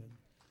this morning.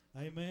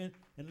 Amen.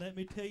 And let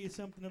me tell you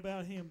something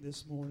about Him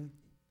this morning.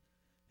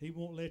 He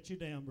won't let you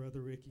down,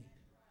 Brother Ricky.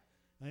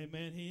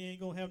 Amen. He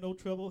ain't going to have no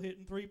trouble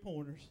hitting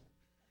three-pointers.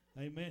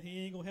 Amen. He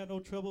ain't going to have no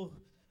trouble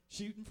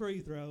shooting free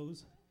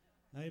throws.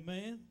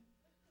 Amen.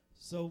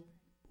 So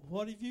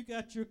what have you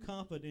got your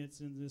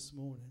confidence in this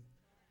morning?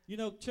 You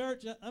know,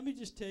 church, let me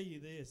just tell you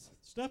this.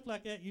 Stuff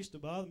like that used to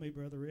bother me,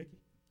 Brother Ricky.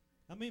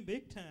 I mean,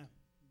 big time.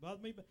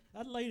 Bothered me.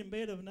 I'd lay in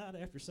bed of a night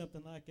after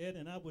something like that,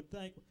 and I would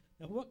think,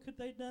 now what could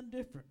they done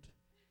different?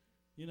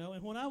 You know,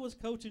 and when I was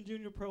coaching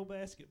junior pro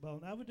basketball,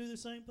 and I would do the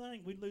same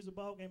thing. We'd lose a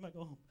ball game, I'd go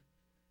home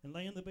and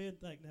lay in the bed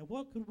and think, now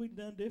what could we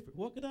done different?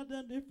 What could I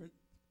done different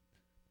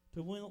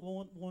to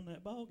won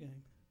that ball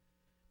game?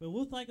 But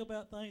we'll think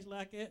about things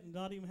like that and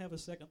not even have a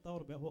second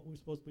thought about what we're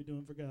supposed to be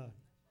doing for God.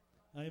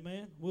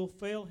 Amen. We'll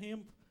fail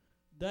Him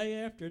day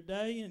after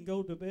day and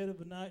go to bed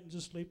of a night and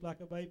just sleep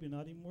like a baby and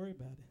not even worry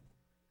about it.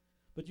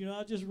 But, you know, I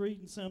was just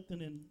reading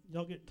something, and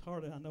y'all get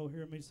tired of, I know,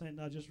 hearing me saying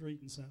I was just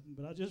reading something,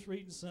 but I was just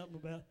reading something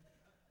about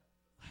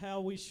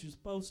how we should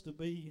supposed to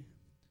be,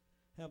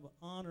 have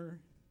honor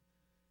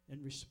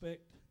and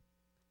respect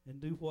and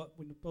do what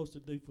we're supposed to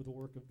do for the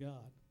work of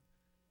God.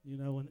 You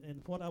know,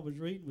 and what I was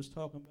reading was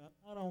talking about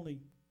not only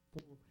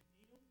for Him,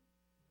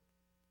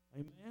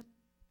 amen,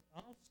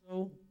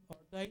 also our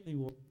daily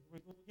work. Here we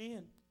go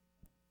again.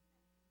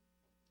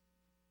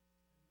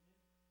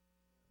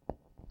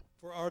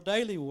 For our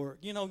daily work.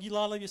 You know, a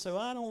lot of you say,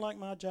 well, I don't like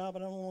my job, I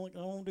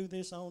don't do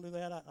this, I don't do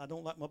that, I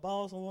don't like my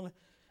boss.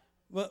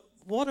 But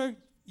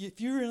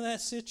if you're in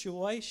that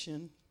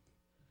situation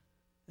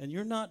and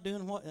you're not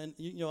doing what, and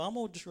you know, I'm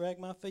going to just drag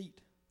my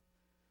feet.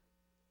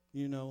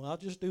 You know, I'll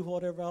just do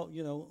whatever I'll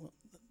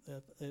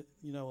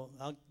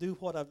do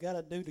what I've got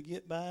to do to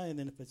get by, and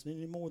then if it's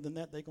any more than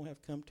that, they're going to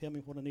have to come tell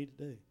me what I need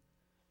to do.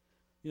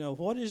 You know,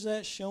 what is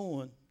that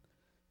showing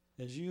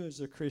as you as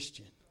a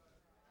Christian?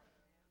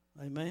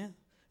 Amen?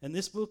 And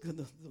this book,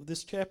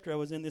 this chapter I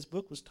was in, this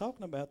book was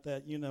talking about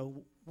that. You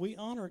know, we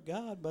honor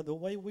God by the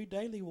way we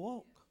daily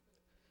walk.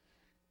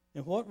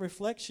 And what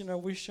reflection are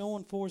we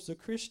showing for as a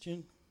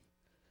Christian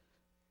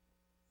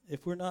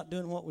if we're not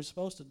doing what we're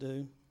supposed to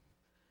do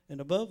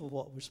and above of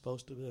what we're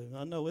supposed to do?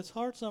 I know it's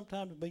hard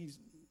sometimes to be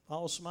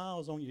all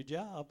smiles on your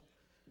job,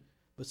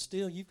 but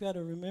still you've got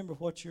to remember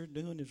what you're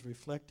doing is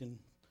reflecting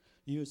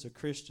you as a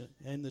Christian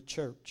and the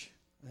church.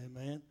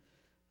 Amen.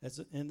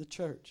 And the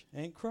church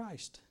and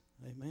Christ.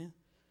 Amen.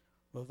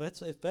 Well,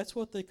 if that's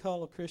what they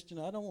call a Christian,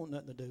 I don't want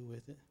nothing to do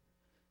with it.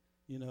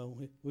 You know,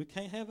 we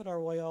can't have it our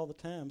way all the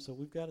time, so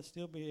we've got to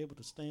still be able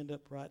to stand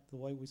upright the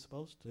way we're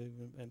supposed to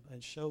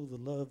and show the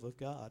love of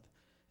God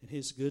and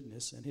His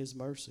goodness and His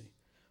mercy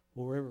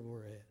wherever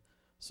we're at.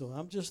 So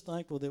I'm just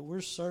thankful that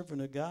we're serving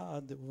a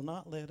God that will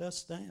not let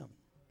us down.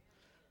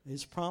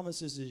 His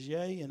promises is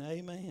yea and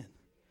amen.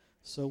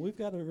 So we've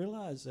got to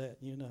realize that,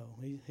 you know.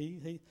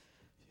 He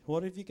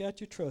what have you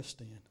got your trust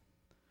in?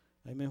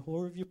 Amen.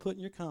 Where have you putting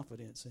your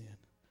confidence in?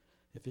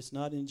 If it's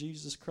not in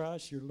Jesus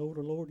Christ, your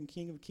Lord and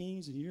King of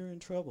Kings, and you're in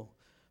trouble.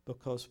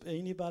 Because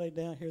anybody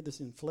down here that's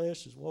in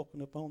flesh is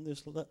walking up on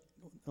this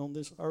on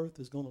this earth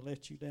is going to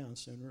let you down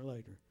sooner or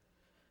later.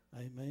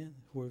 Amen.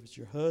 Whether it's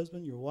your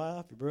husband, your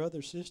wife, your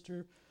brother,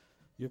 sister,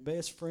 your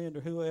best friend,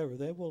 or whoever,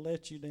 they will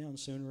let you down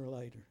sooner or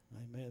later.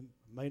 Amen.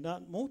 May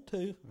not want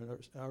to,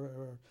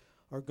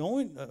 or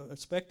going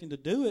expecting to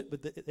do it,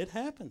 but it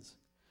happens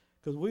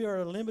because we are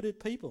a limited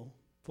people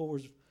for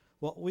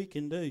what we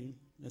can do,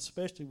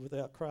 especially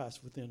without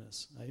Christ within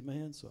us.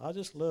 Amen. So I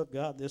just love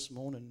God this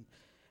morning,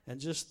 and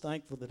just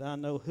thankful that I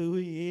know who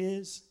He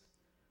is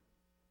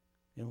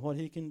and what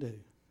He can do.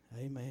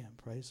 Amen.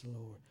 Praise the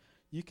Lord.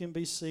 You can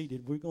be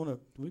seated. We're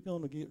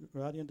gonna get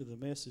right into the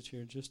message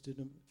here in just in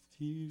a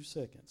few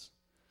seconds.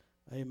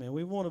 Amen.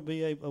 We want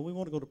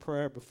to go to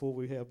prayer before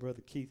we have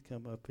Brother Keith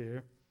come up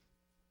here.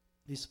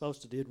 He's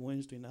supposed to do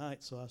Wednesday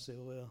night, so I said,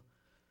 well,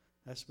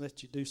 let's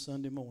let you do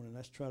Sunday morning.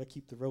 Let's try to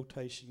keep the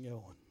rotation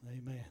going.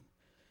 Amen.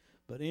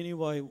 But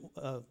anyway,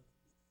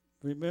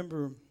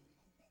 remember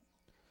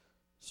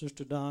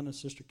Sister Donna,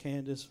 Sister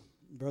Candace,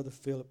 Brother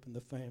Philip, and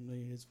the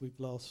family, as we've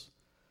lost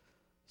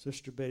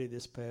Sister Betty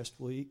this past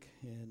week.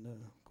 And,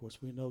 of course,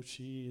 we know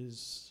she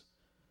is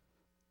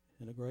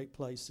in a great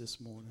place this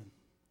morning.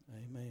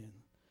 Amen.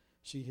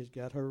 She has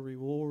got her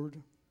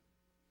reward,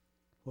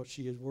 what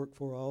she has worked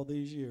for all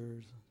these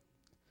years.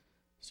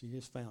 She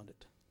has found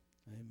it.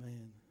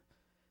 Amen.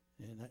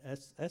 And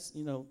that's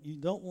you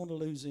don't want to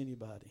lose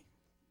anybody.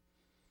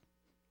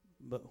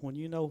 But when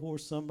you know where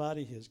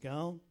somebody has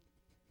gone,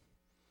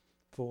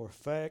 for a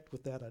fact,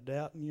 without a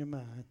doubt in your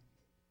mind,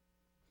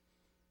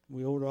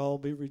 we ought to all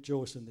be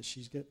rejoicing that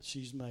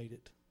she's made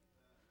it.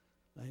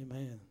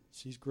 Amen.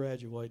 She's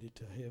graduated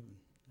to heaven.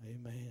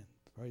 Amen.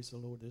 Praise the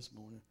Lord this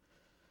morning.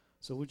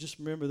 So we just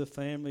remember the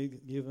family,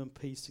 give them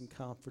peace and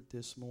comfort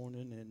this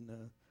morning,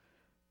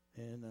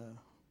 and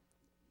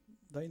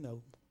they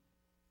know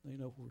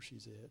where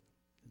she's at.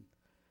 And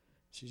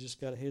she's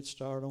just got a head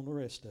start on the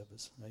rest of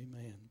us.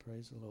 Amen.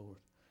 Praise the Lord.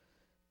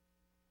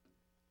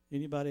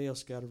 Anybody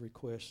else got a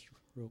request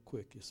real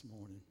quick this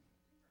morning?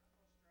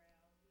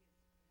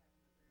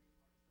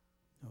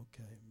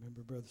 Okay.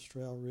 Remember Brother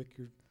Stroud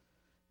Rickard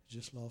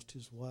just lost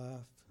his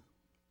wife.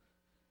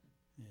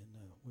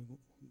 And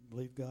we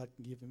believe God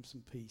can give him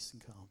some peace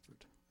and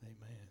comfort.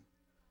 Amen.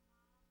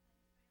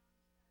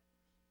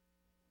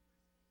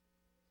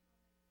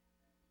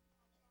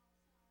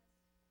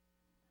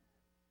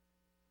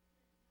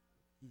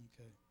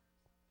 Okay.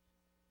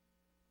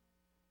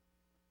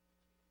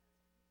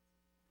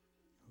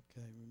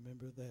 Okay,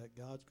 remember that.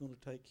 God's going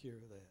to take care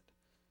of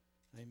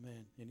that.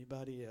 Amen.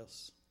 Anybody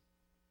else?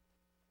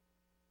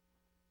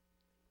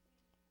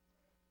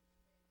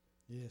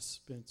 Yes,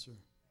 Spencer.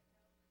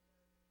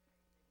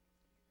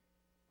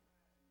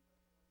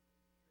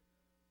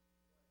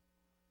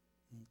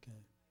 Okay.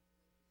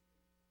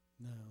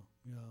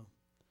 No.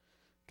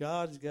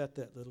 God's got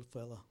that little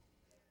fella.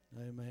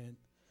 Amen.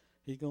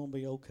 He's going to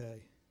be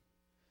okay.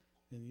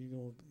 And you're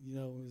going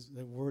to,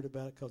 they're worried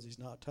about it because he's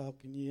not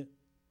talking yet.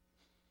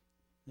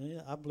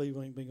 Yeah, I believe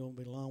it ain't going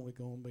to be long. We're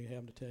going to be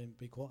having to tell him to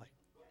be quiet.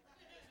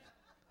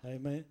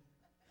 Amen.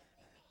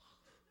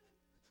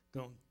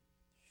 Going.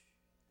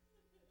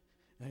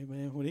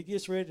 Amen. When he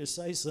gets ready to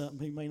say something,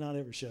 he may not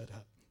ever shut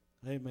up.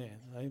 Amen.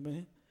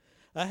 Amen.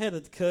 I had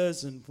a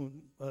cousin,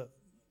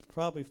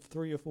 probably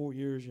 3 or 4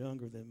 years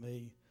younger than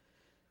me,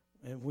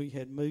 and we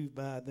had moved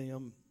by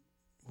them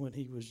when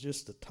he was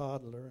just a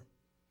toddler,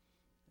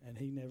 and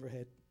he never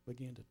had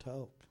begun to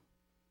talk.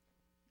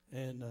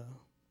 And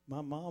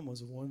my mom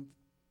was the one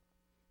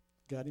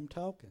got him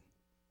talking.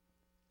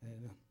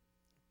 And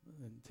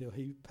until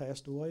he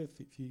passed away a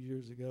few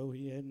years ago,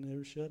 he hadn't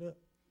ever shut up.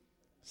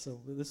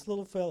 So this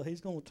little fella, he's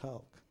going to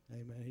talk.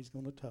 Amen. He's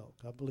going to talk.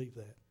 I believe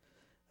that.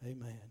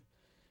 Amen.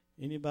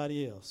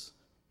 Anybody else?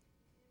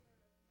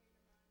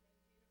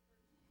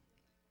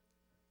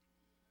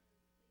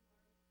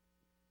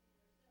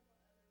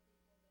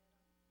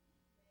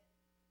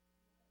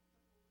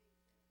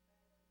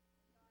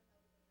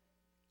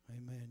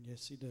 Amen.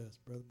 Yes, he does.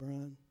 Brother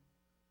Brian?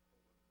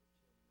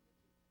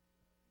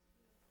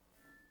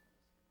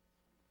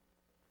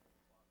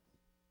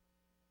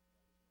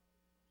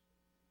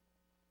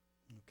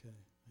 Okay.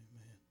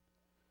 Amen.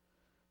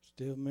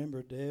 Still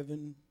remember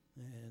Devin,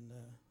 and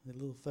the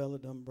little fella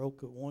done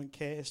broke one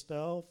cast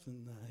off,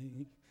 and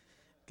he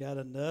got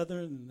another,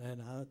 and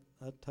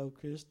I told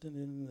Kristen,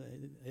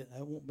 and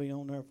I won't be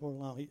on there for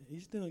long.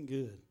 He's doing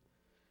good.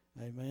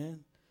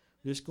 Amen.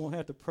 Just going to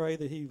have to pray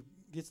that he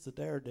gets the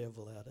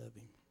daredevil out of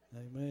him.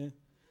 Amen.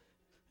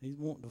 He's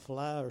wanting to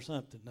fly or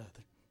something,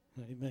 nothing.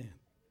 Amen.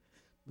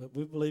 But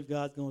we believe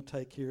God's going to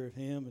take care of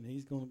him, and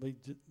he's going to be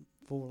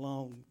before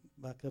long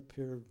back up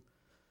here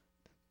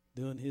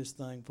doing his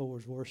thing for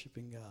us,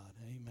 worshiping God.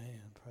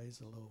 Amen. Praise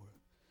the Lord.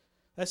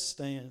 Let's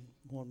stand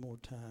one more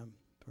time.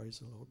 Praise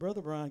the Lord.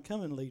 Brother Brian,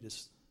 come and lead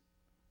us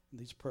in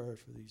these prayers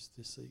for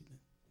this evening,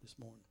 this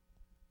morning.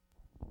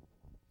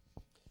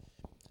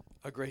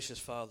 Our gracious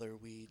Father,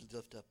 we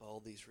lift up all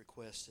these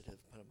requests that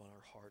have been upon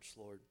our hearts,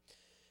 Lord.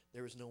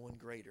 There is no one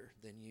greater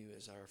than you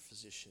as our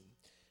physician,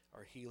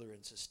 our healer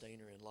and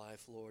sustainer in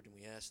life, Lord. And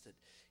we ask that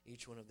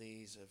each one of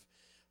these have,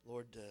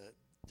 Lord,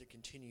 to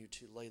continue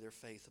to lay their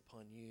faith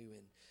upon you,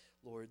 and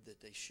Lord,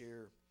 that they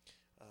share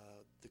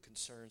the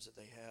concerns that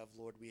they have.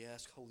 Lord, we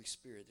ask, Holy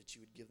Spirit, that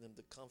you would give them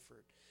the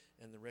comfort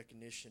and the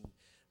recognition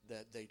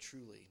that they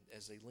truly,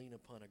 as they lean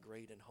upon a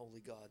great and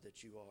holy God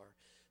that you are,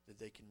 that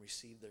they can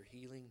receive their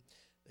healing,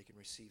 they can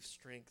receive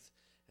strength,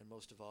 and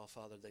most of all,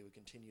 Father, they would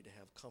continue to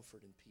have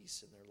comfort and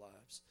peace in their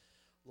lives.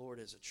 Lord,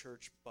 as a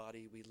church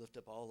body, we lift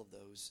up all of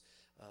those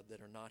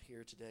that are not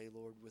here today,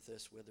 Lord, with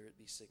us, whether it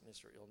be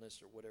sickness or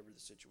illness or whatever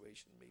the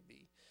situation may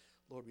be.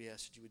 Lord, we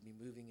ask that you would be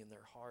moving in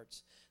their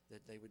hearts,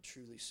 that they would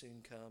truly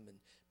soon come and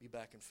be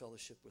back in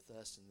fellowship with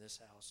us in this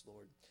house,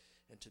 Lord.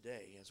 And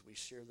today, as we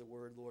share the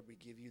word, Lord, we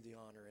give you the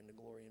honor and the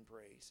glory and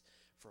praise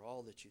for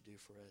all that you do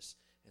for us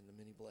and the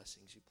many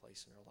blessings you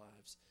place in our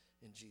lives.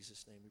 In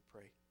Jesus' name we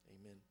pray.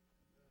 Amen.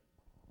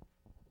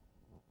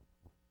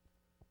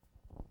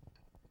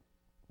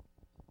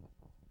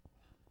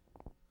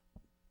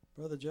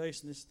 Brother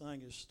Jason, this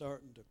thing is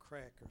starting to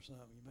crack or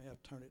something. You may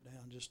have to turn it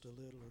down just a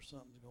little, or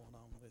something's going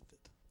on with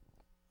it.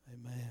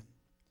 Amen.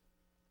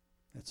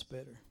 That's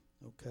better.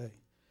 Okay.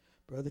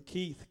 Brother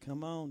Keith,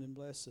 come on and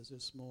bless us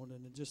this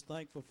morning. And just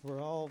thankful for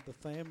all the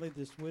family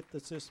that's with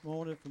us this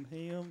morning from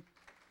him.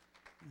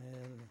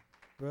 And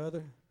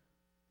brother,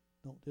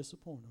 don't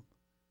disappoint them.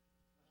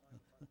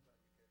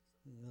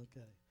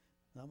 Okay.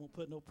 I won't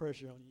put no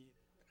pressure on you either.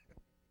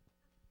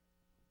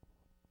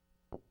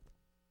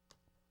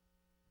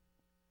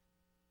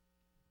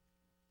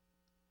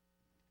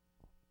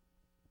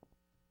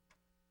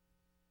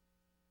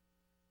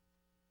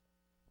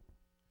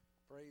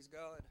 Praise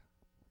God.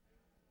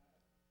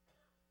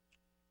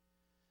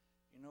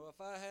 You know,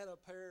 if I had a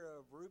pair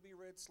of ruby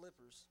red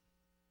slippers,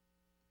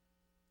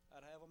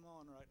 I'd have them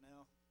on right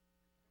now.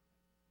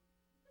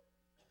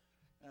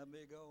 I'd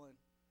be going,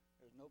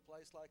 there's no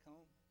place like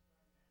home.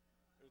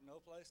 There's no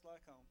place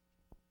like home.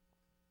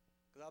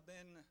 Because I've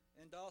been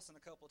in Dawson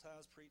a couple of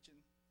times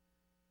preaching,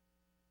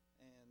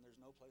 and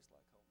there's no place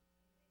like home.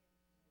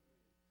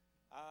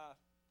 I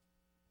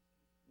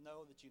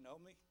know that you know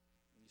me,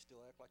 and you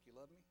still act like you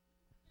love me.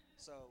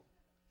 So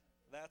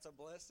that's a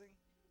blessing.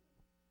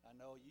 I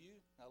know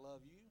you. I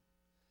love you.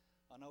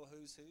 I know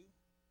who's who.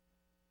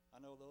 I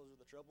know those are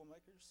the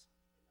troublemakers.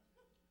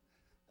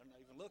 They're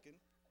not even looking.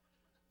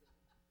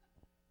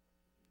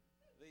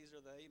 These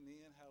are the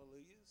amen,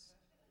 hallelujahs.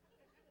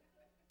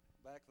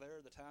 Back there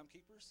are the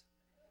timekeepers.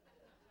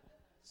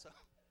 So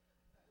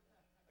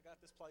I got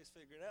this place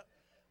figured out.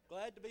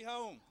 Glad to be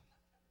home.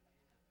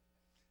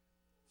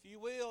 If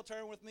you will,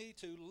 turn with me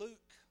to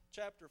Luke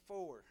chapter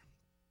 4.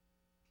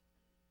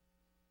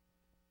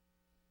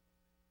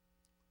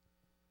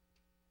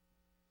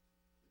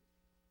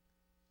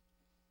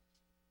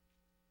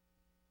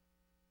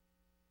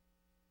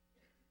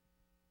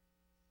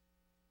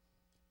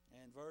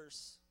 And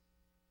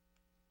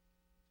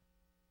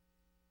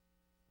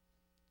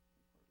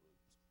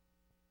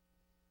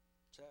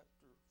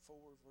chapter 4,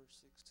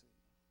 verse 16.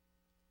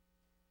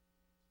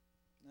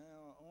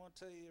 Now, I want to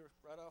tell you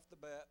right off the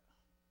bat,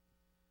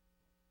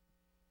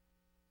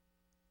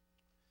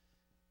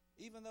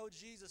 even though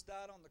Jesus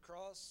died on the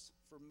cross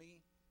for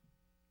me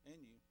and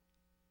you,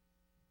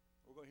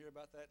 we're going to hear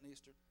about that in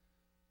Easter.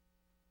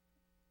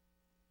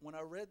 When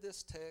I read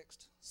this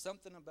text,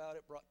 something about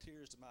it brought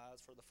tears to my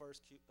eyes for the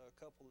first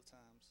couple of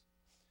times.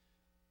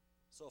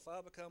 So if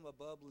I become a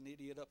bubbling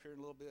idiot up here in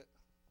a little bit,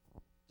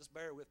 just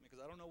bear with me,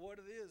 because I don't know what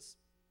it is.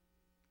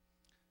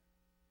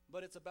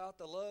 But it's about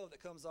the love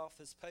that comes off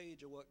this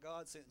page of what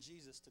God sent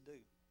Jesus to do.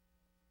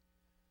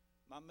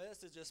 My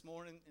message this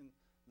morning, and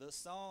the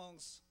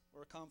songs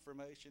were a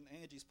confirmation,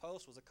 Angie's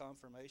post was a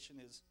confirmation,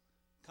 is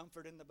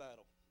comfort in the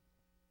battle.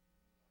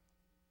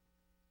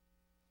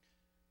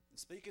 And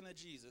speaking of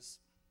Jesus,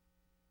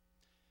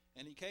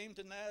 and he came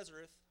to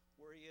Nazareth,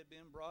 where he had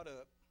been brought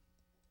up.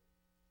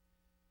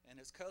 And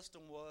his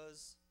custom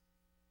was,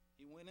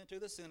 he went into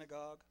the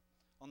synagogue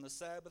on the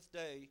Sabbath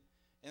day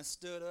and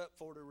stood up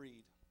for to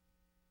read.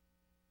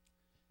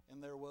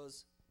 And there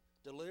was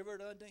delivered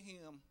unto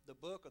him the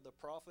book of the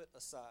prophet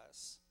Isaiah.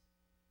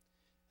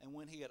 And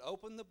when he had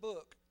opened the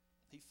book,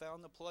 he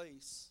found the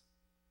place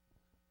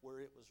where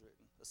it was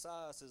written.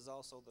 Isaiah is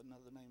also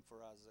another name for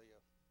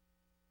Isaiah.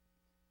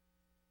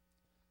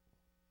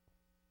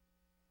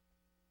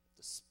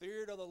 The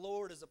Spirit of the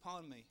Lord is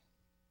upon me,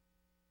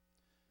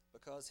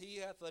 because he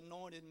hath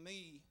anointed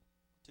me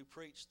to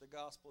preach the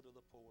gospel to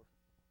the poor.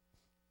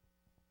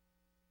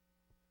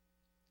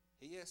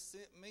 He has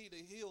sent me to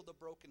heal the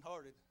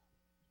brokenhearted,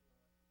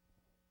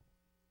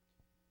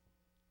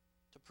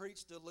 to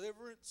preach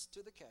deliverance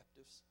to the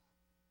captives,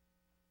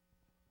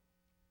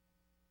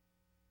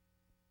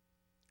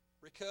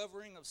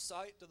 recovering of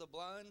sight to the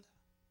blind,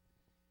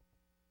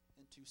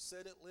 and to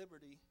set at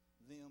liberty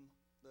them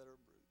that are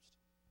bruised,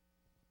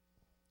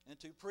 and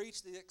to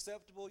preach the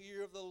acceptable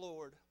year of the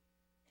Lord.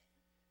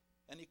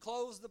 And he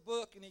closed the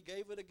book, and he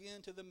gave it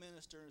again to the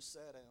minister and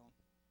sat down.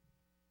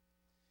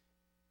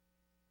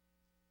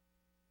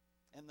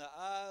 And the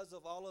eyes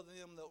of all of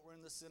them that were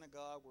in the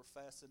synagogue were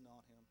fastened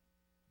on him.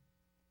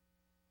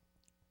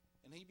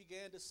 And he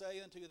began to say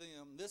unto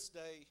them, This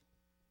day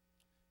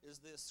is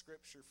this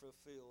scripture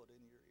fulfilled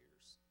in your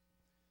ears.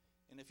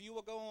 And if you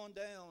will go on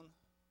down,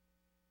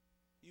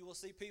 you will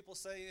see people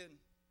saying,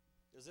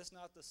 is this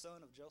not the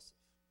son of Joseph?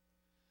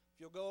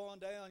 If you'll go on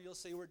down, you'll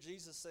see where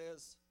Jesus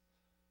says,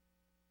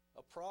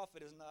 a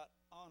prophet is not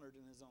honored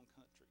in his own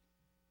country.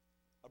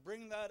 I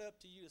bring that up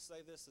to you to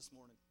say this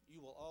morning.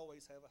 You will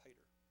always have a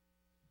hater.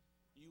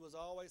 You will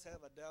always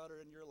have a doubter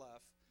in your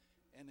life.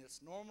 And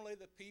it's normally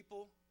the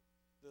people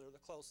that are the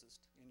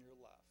closest in your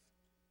life.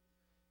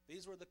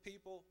 These were the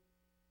people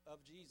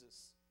of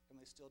Jesus, and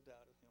they still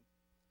doubted him.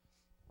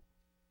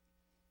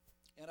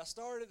 And I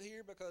started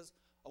here because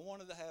I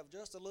wanted to have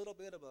just a little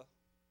bit of a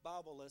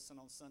Bible lesson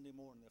on Sunday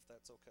morning, if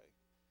that's okay.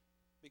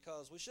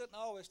 Because we shouldn't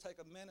always take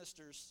a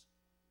minister's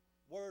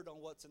word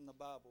on what's in the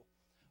Bible.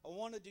 I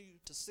wanted you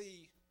to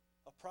see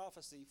a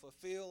prophecy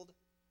fulfilled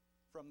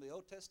from the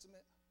Old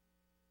Testament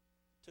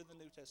to the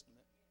New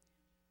Testament.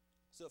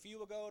 So if you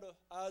will go to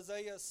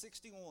Isaiah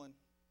 61.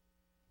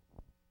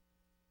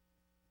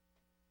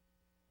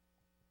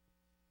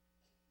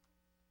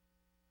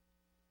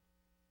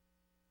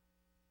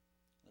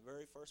 The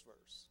very first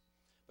verse.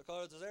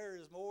 Because there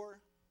is more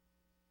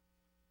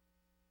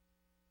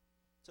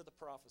to the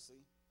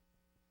prophecy.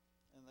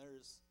 And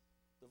there's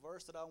the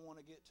verse that I want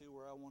to get to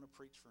where I want to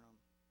preach from.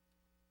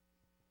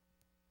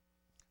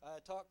 I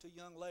had talked to a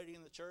young lady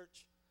in the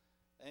church,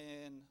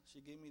 and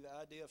she gave me the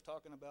idea of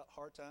talking about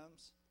hard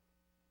times.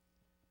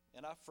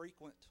 And I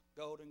frequent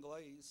Golden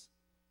Glaze,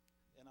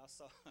 and I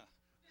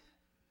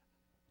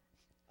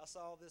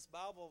saw this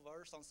Bible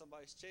verse on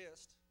somebody's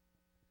chest.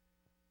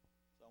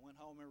 So I went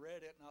home and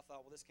read it, and I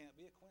thought, well, this can't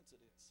be a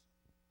coincidence.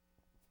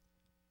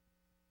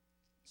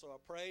 So I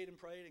prayed, and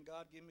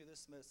God gave me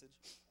this message.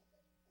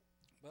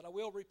 But I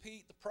will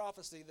repeat the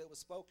prophecy that was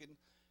spoken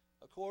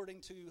according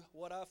to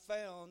what I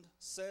found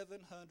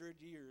 700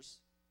 years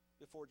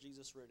before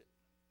Jesus read it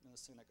in the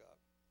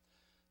synagogue.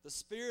 The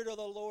Spirit of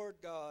the Lord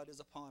God is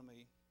upon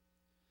me,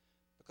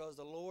 because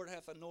the Lord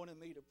hath anointed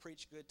me to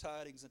preach good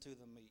tidings unto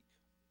the meek.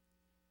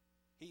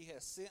 He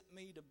has sent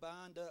me to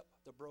bind up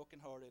the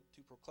brokenhearted,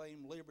 to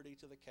proclaim liberty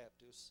to the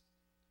captives,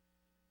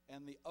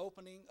 and the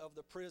opening of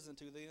the prison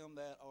to them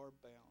that are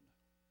bound,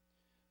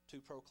 to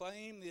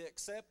proclaim the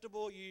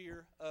acceptable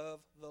year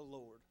of the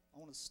Lord. I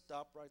want to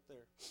stop right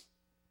there.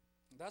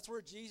 That's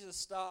where Jesus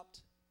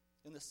stopped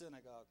in the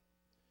synagogue.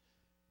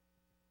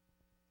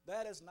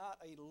 That is not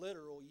a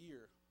literal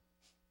year.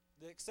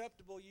 The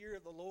acceptable year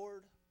of the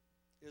Lord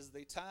is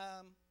the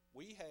time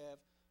we have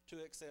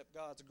to accept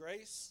God's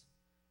grace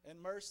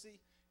and mercy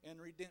and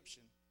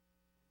redemption.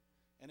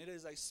 And it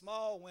is a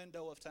small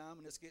window of time,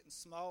 and it's getting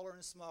smaller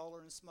and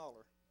smaller and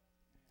smaller.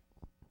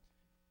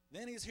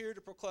 Then he's here to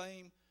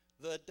proclaim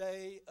the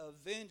day of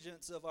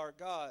vengeance of our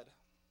God.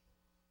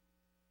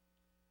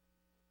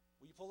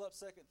 Will you pull up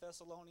 2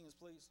 Thessalonians,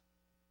 please?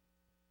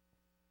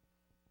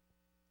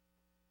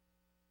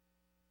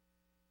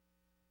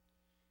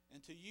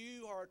 And to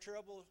you our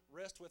trouble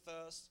rest with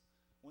us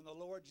when the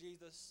Lord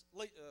Jesus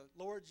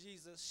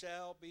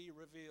shall be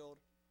revealed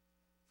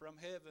from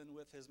heaven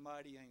with his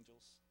mighty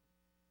angels,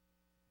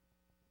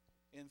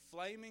 in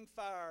flaming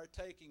fire,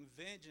 taking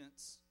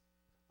vengeance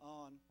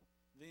on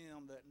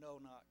them that know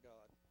not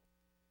God,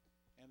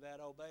 and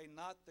that obey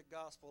not the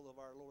gospel of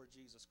our Lord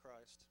Jesus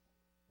Christ,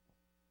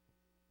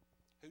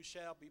 who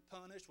shall be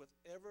punished with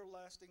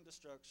everlasting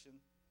destruction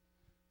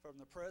from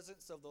the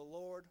presence of the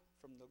Lord,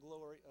 from the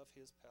glory of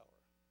his power.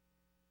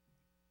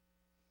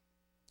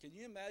 Can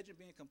you imagine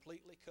being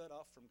completely cut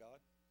off from God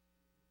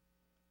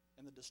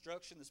and the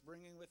destruction that's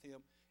bringing with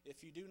him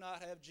if you do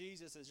not have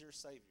Jesus as your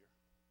Savior?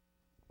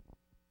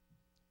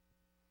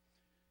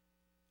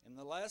 In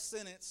the last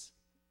sentence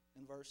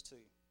in verse 2,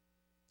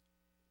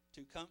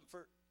 to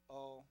comfort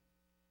all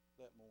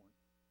that mourn.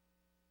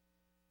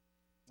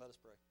 Let us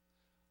pray.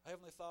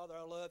 Heavenly Father,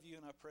 I love you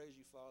and I praise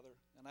you, Father.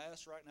 And I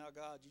ask right now,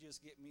 God, you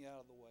just get me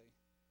out of the way.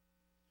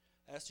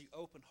 I ask you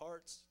open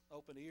hearts,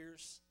 open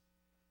ears,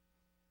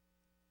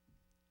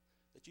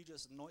 that you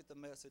just anoint the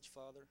message,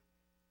 Father.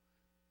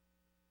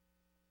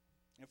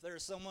 If there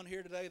is someone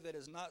here today that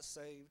is not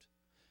saved,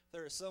 if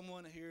there is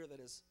someone here that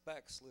is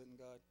backslidden,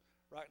 God,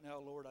 right now,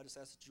 Lord, I just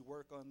ask that you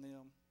work on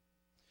them.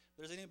 If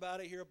there's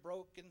anybody here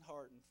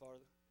broken-hearted,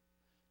 Father,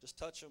 just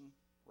touch them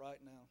right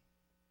now.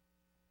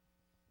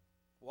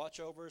 Watch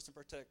over us and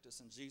protect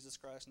us. In Jesus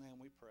Christ's name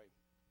we pray.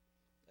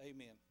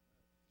 Amen.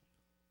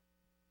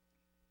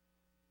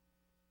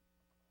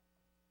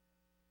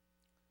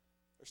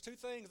 There's two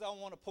things I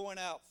want to point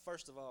out,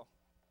 first of all.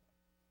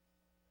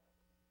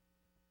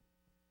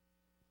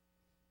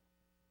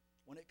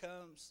 When it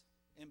comes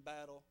in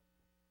battle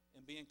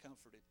and being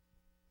comforted.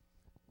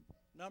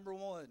 Number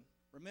one,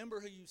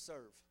 remember who you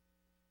serve.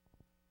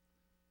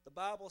 The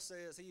Bible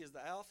says he is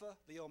the Alpha,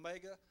 the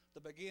Omega, the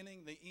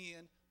beginning, the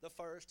end, the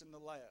first, and the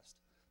last.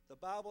 The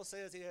Bible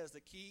says he has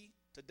the key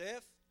to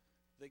death,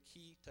 the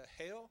key to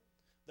hell.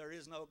 There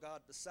is no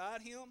God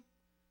beside him.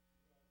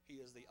 He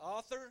is the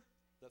author,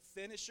 the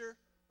finisher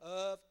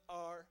of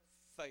our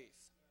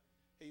faith.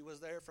 He was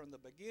there from the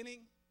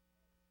beginning.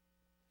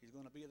 He's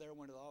going to be there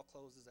when it all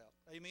closes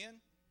out. Amen?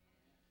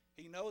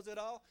 He knows it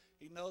all.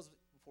 He knows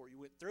before you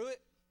went through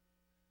it.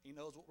 He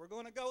knows what we're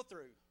going to go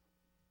through.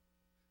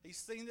 He's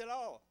seen it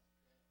all.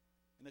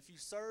 And if you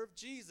serve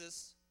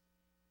Jesus,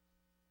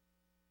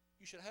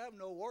 you should have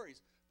no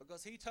worries,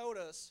 because he told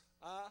us,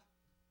 I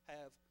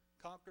have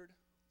conquered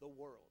the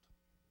world.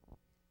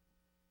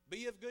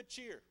 Be of good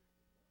cheer.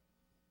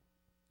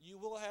 You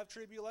will have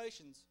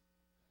tribulations,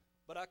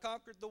 but I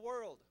conquered the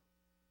world.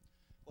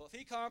 Well, if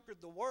he conquered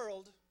the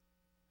world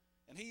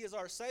and he is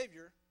our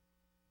Savior,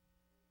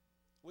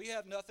 we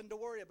have nothing to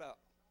worry about.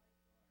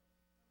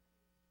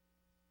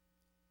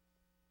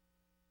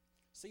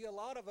 See, a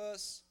lot of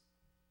us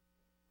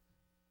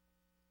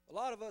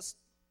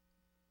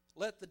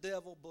let the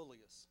devil bully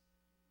us.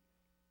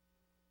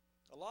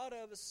 A lot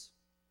of us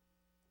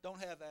don't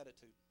have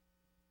attitude.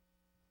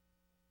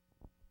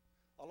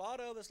 A lot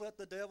of us let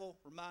the devil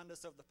remind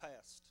us of the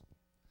past,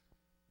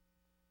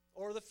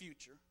 or the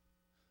future,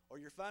 or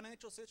your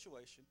financial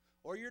situation,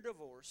 or your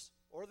divorce,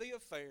 or the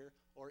affair,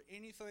 or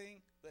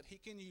anything that he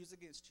can use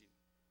against you.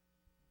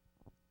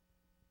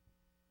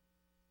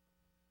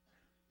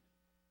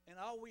 And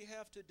all we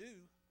have to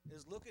do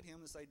is look at him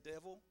and say,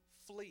 devil,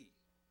 flee.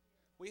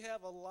 We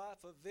have a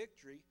life of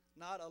victory,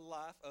 not a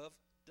life of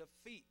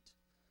defeat.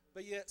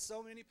 But yet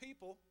so many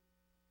people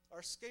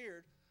are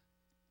scared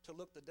to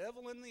look the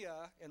devil in the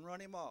eye and run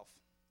him off.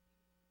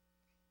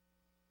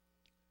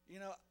 You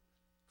know,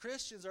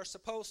 Christians are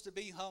supposed to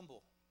be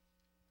humble.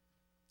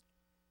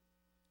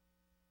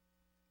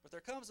 But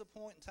there comes a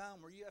point in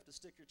time where you have to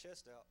stick your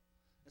chest out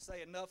and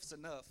say, enough's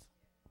enough.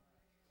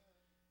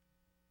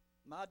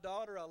 My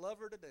daughter, I love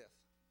her to death.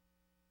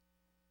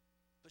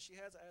 But she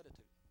has an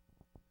attitude.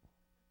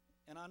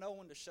 And I know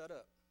when to shut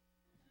up.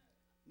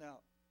 Now,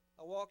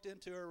 I walked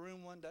into her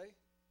room one day.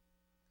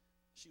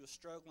 She was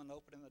struggling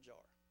opening a jar.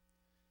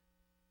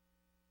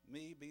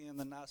 Me, being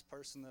the nice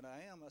person that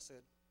I am, I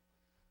said,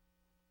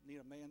 need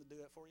a man to do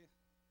that for you?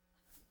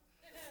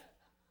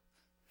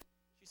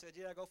 She said,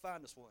 yeah, go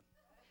find us one.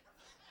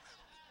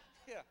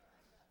 Yeah.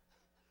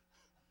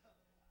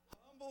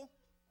 Humble,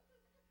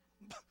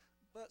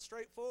 but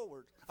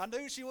straightforward. I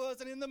knew she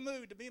wasn't in the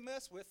mood to be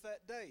messed with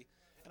that day.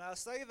 And I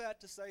say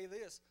that to say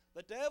this.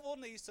 The devil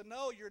needs to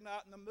know you're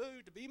not in the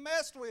mood to be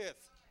messed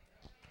with.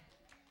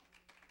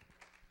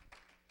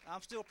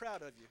 I'm still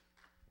proud of you.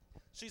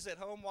 She's at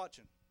home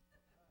watching.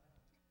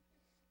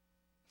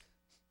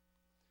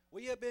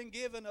 We have been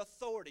given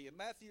authority. In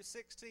Matthew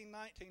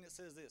 16:19 it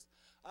says this,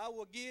 I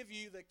will give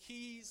you the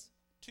keys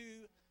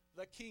to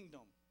the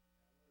kingdom.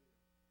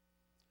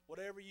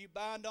 Whatever you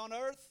bind on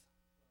earth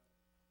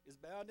is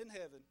bound in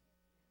heaven.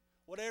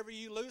 Whatever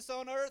you loose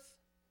on earth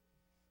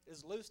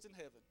is loosed in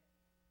heaven.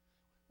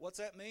 What's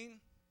that mean?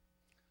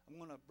 I'm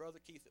going to Brother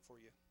Keith it for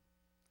you.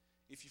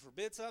 If you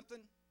forbid something,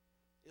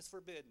 it's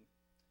forbidden.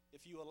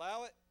 If you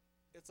allow it,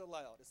 it's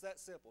allowed. It's that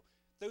simple.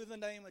 Through the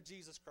name of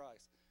Jesus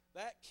Christ.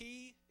 That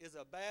key is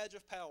a badge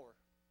of power.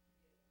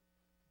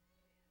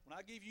 When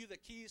I give you the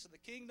keys to the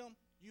kingdom,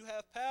 you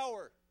have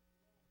power.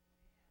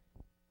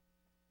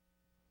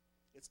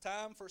 It's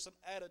time for some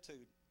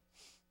attitude.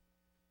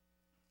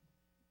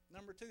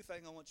 Number 2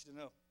 thing I want you to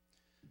know.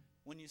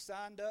 When you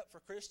signed up for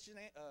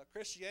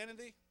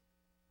Christianity,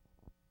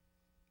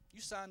 you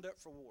signed up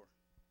for war.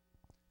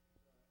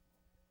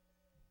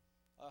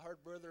 I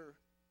heard Brother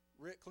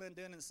Rick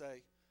Clendenin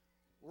say,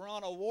 we're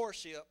on a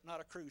warship, not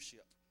a cruise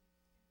ship.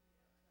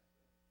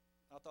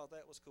 I thought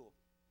that was cool.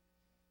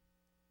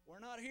 We're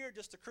not here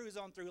just to cruise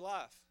on through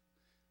life.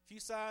 If you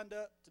signed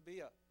up to be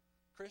a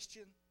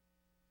Christian,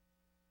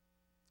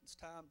 it's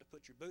time to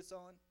put your boots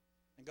on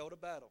and go to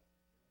battle.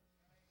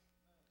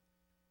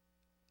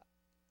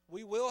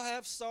 We will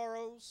have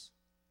sorrows.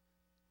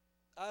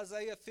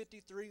 Isaiah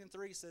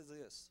 53:3 says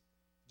this.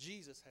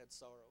 Jesus had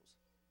sorrows.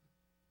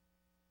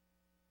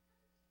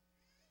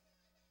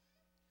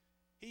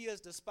 He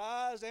is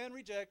despised and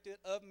rejected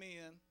of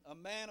men, a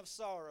man of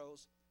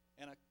sorrows,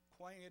 and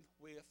acquainted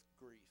with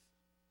grief.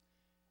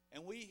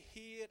 And we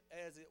hid,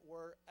 as it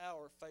were,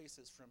 our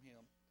faces from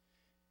him.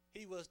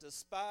 He was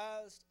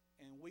despised,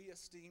 and we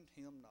esteemed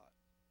him not.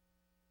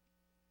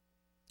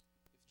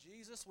 If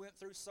Jesus went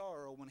through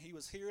sorrow when he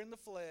was here in the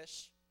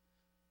flesh,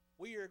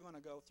 we are going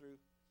to go through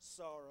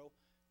sorrow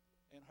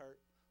and hurt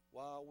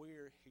while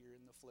we're here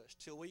in the flesh,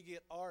 till we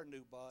get our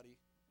new body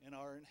and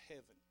are in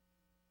heaven.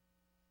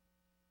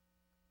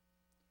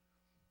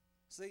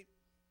 See,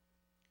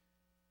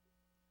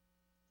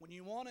 when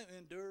you want to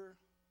endure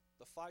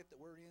the fight that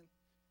we're in,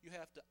 you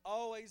have to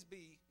always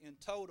be in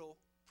total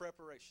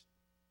preparation.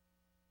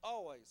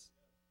 Always.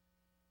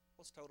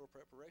 What's total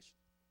preparation?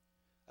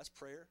 That's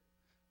prayer.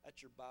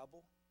 That's your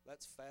Bible.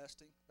 That's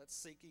fasting. That's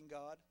seeking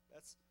God.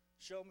 That's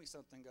show me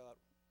something, God.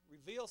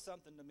 Reveal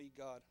something to me,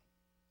 God.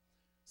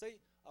 See,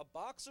 a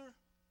boxer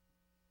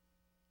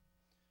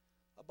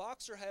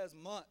has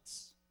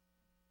months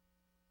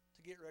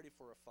to get ready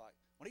for a fight.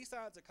 When he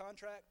signs a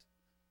contract,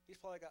 he's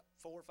probably got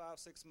 4, 5,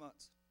 6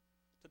 months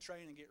to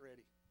train and get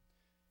ready.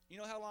 You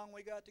know how long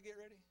we got to get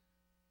ready?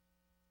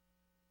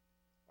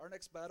 Our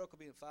next battle could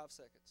be in 5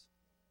 seconds.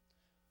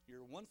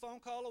 You're one phone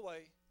call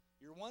away.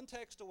 You're one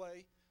text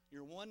away.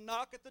 You're one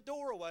knock at the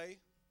door away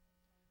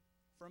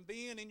from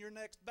being in your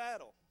next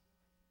battle.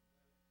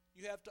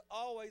 You have to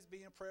always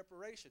be in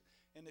preparation.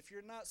 And if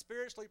you're not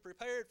spiritually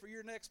prepared for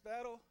your next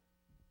battle,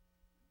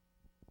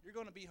 you're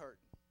going to be hurt.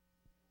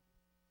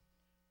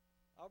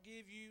 I'll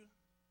give you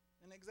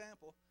an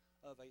example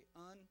of an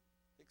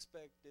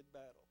unexpected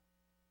battle.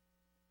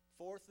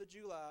 4th of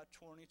July,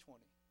 2020.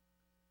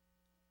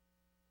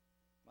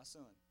 My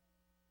son.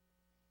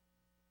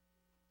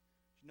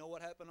 You know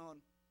what happened on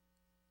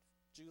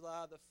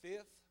July the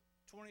 5th,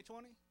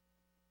 2020?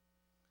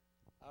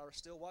 I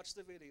still watch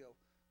the video.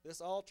 This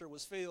altar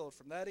was filled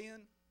from that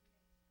end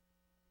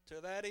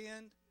to that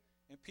end,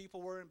 and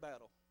people were in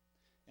battle.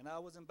 And I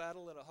was in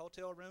battle at a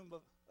hotel room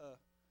of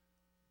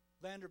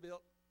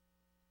Vanderbilt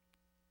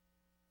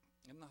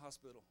in the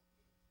hospital.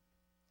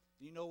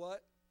 You know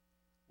what?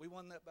 We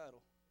won that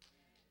battle.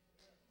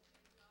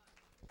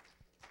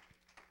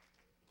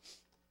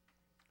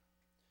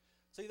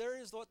 See, there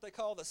is what they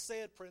call the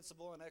SAID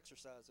principle in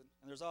exercising,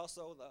 and there's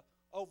also the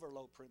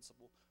overload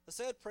principle. The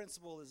SAID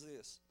principle is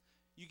this: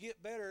 you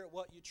get better at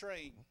what you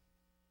train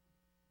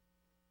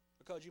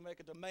because you make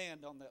a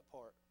demand on that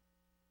part.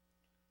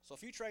 So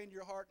if you train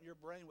your heart and your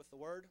brain with the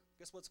Word,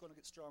 guess what's going to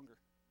get stronger?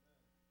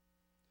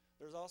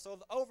 There's also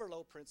the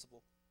overload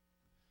principle,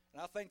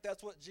 and I think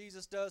that's what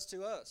Jesus does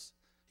to us.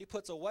 He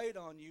puts a weight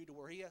on you to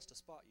where He has to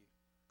spot you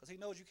because He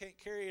knows you can't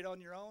carry it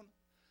on your own,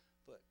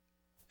 but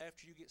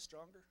after you get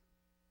stronger,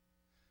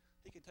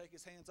 He can take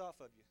His hands off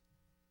of you.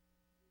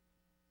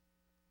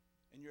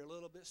 And you're a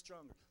little bit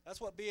stronger. That's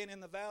what being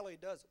in the valley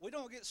does. We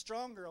don't get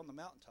stronger on the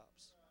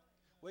mountaintops.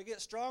 We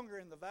get stronger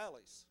in the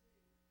valleys.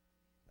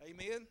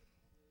 Amen?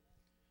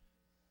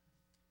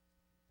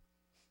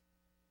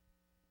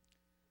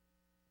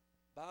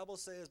 Bible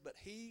says, but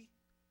he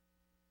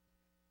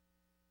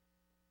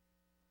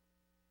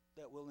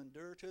that will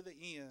endure to the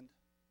end,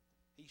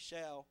 he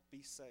shall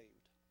be saved.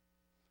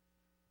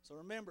 So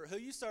remember who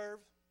you serve.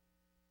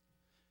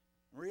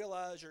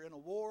 Realize you're in a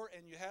war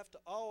and you have to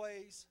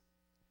always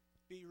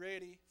be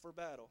ready for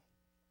battle.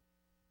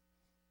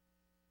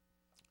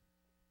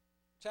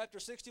 Chapter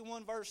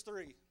 61, verse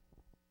 3.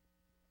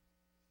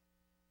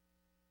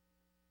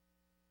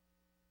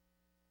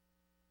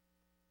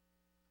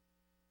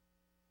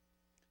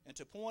 And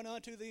to point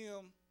unto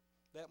them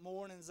that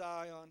mourn in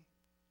Zion,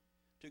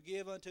 to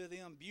give unto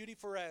them beauty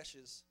for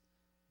ashes,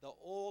 the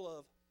oil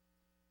of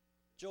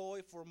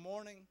joy for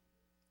mourning,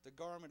 the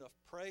garment of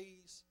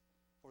praise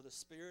for the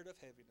spirit of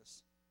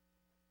heaviness.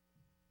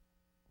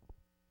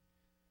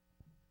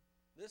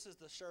 This is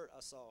the shirt I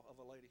saw of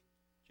a lady.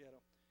 She had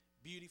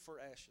a beauty for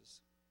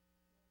ashes.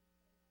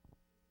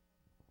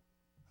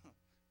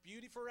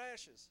 Beauty for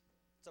ashes.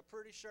 It's a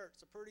pretty shirt.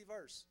 It's a pretty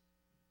verse.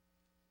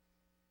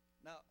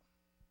 Now,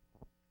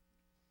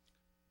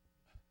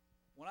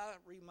 when I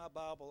read my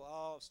Bible,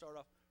 I'll start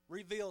off,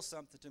 reveal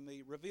something to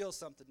me, reveal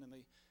something to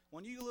me.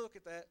 When you look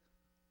at that,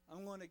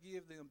 I'm going to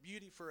give them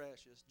beauty for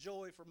ashes,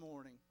 joy for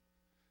mourning,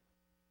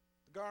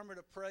 the garment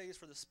of praise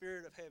for the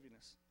spirit of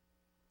heaviness.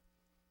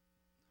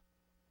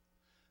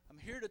 I'm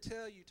here to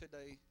tell you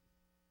today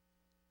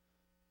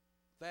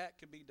that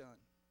can be done.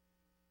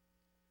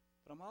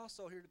 But I'm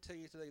also here to tell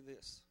you today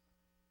this.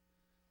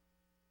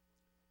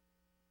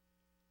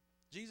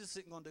 Jesus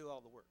isn't going to do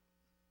all the work.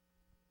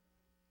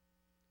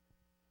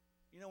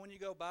 You know, when you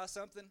go buy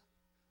something,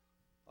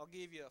 I'll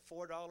give you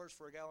 $4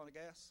 for a gallon of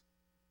gas.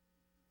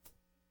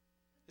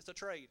 It's a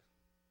trade.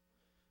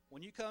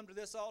 When you come to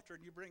this altar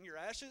and you bring your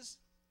ashes,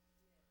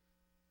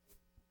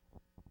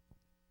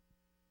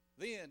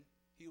 then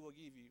he will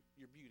give you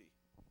your beauty.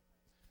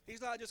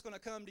 He's not just going to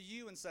come to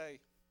you and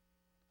say,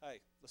 hey,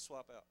 let's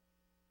swap out.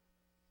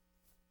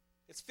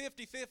 It's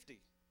 50-50.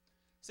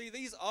 See,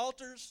 these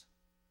altars,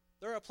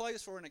 they're a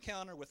place for an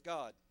encounter with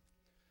God.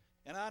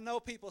 And I know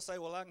people say,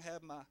 well, I can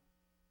have my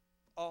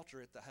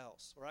altar at the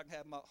house, or I can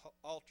have my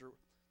altar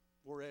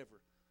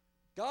wherever.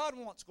 God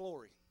wants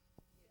glory.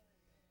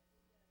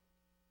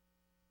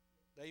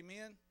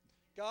 Amen?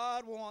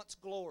 God wants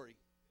glory.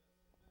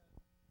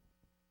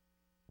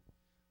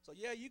 So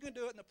yeah, you can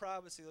do it in the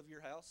privacy of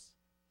your house.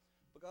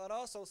 But God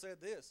also said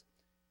this: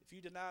 if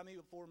you deny me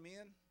before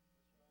men,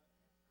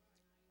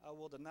 I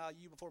will deny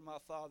you before my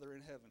Father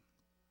in heaven.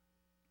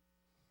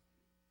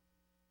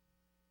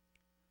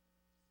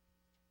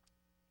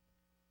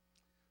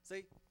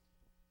 See,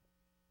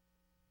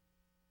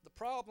 the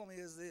problem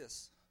is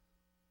this.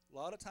 A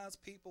lot of times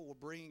people will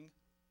bring,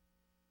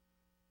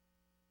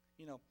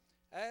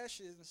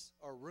 ashes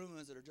or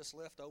ruins that are just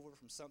left over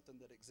from something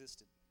that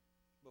existed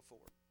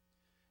before.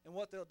 And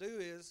what they'll do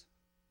is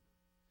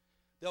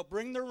they'll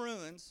bring the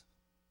ruins,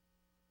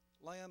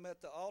 lay them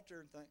at the altar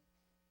and think,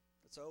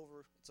 it's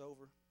over, it's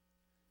over.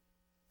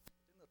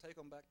 Then they'll take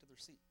them back to their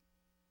seat.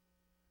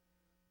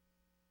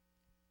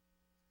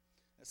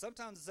 And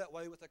sometimes it's that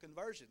way with a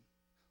conversion.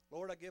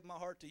 Lord, I give my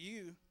heart to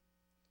you.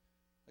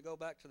 They go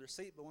back to their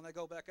seat, but when they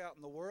go back out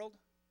in the world,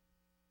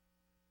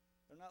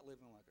 they're not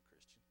living like a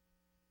Christian.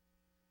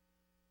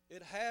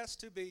 It has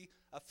to be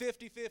a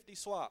 50-50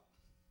 swap.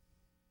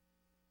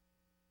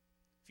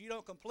 If you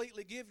don't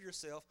completely give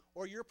yourself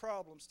or your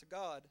problems to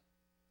God,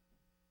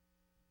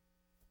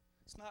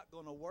 it's not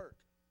going to work.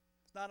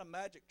 It's not a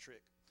magic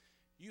trick.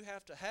 You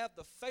have to have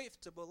the faith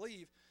to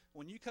believe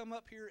when you come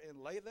up here and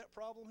lay that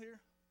problem here,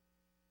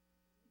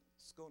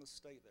 it's going to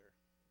stay there.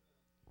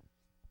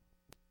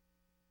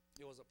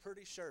 It was a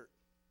pretty shirt.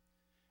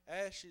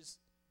 Ashes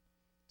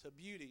to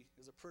beauty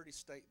is a pretty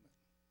statement.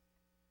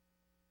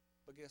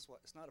 But guess what?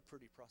 It's not a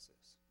pretty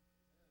process.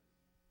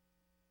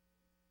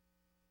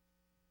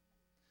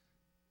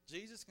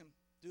 Jesus can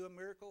do a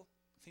miracle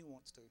if he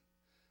wants to.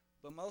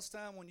 But most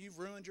time when you've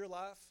ruined your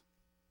life,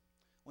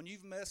 when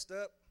you've messed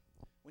up,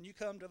 when you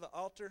come to the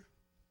altar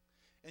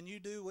and you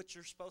do what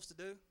you're supposed to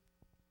do,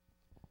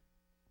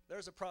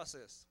 there's a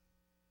process.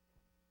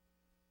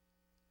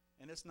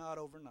 And it's not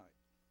overnight.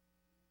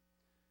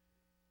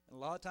 And a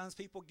lot of times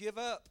people give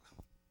up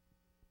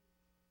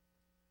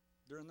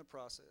during the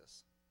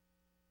process.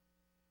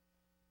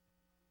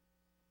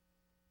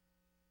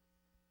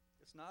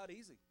 It's not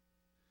easy.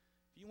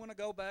 If you want to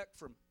go back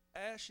from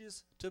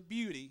ashes to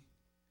beauty,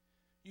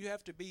 you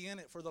have to be in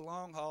it for the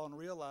long haul and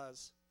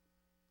realize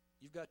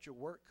you've got your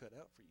work cut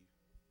out for you.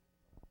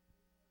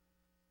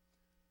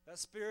 That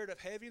spirit of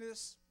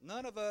heaviness,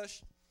 none of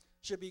us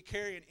should be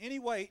carrying any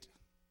weight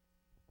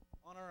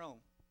on our own.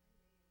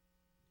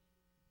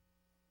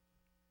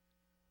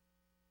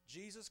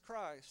 Jesus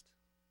Christ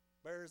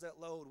bears that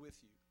load with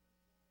you.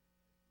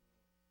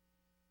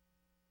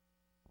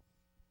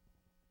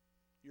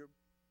 Your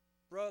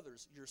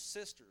brothers, your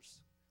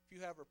sisters, if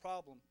you have a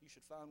problem, you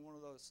should find one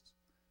of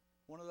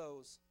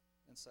those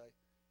and say,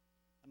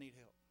 I need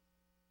help.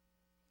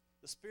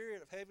 The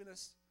spirit of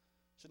heaviness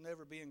should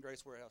never be in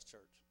Grace Warehouse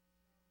Church.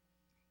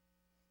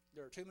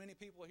 There are too many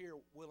people here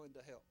willing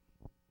to help.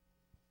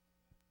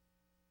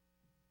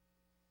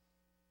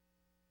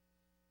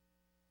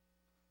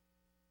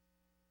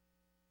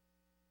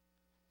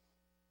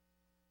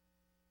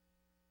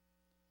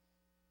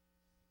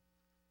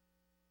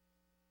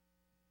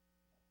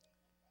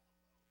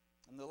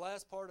 And the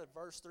last part of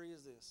verse 3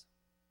 is this.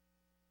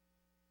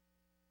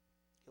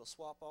 He'll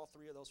swap all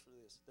three of those for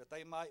this. That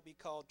they might be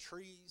called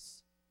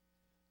trees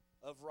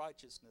of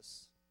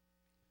righteousness,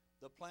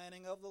 the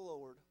planting of the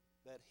Lord,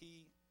 that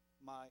he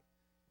might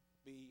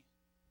be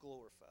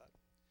glorified.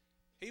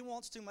 He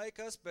wants to make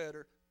us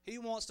better. He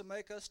wants to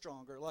make us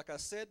stronger. Like I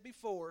said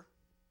before,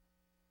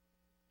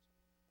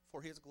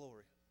 for his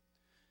glory.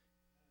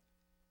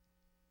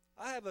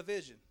 I have a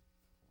vision.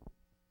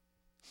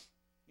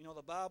 You know,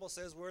 the Bible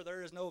says where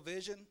there is no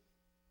vision,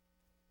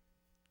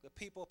 the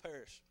people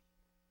perish.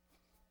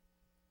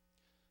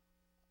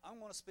 I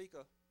want to speak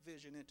a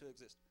vision into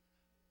existence.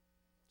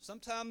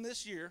 Sometime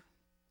this year,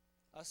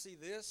 I see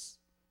this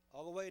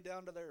all the way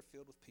down to there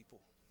filled with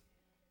people.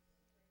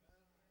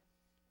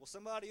 Will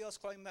somebody else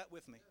claim that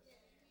with me?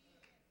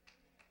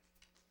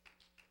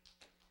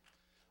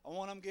 I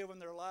want them giving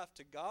their life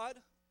to God.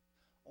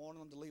 I want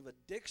them to leave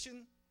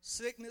addiction,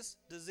 sickness,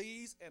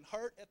 disease, and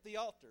hurt at the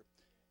altar.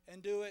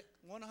 And do it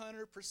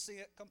 100%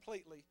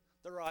 completely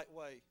the right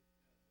way.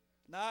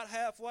 Not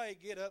halfway,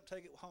 get up,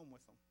 take it home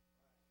with them.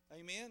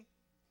 Amen?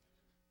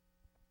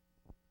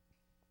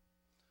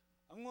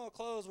 I'm going to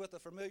close with a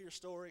familiar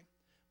story,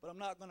 but I'm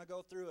not going to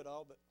go through it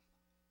all. But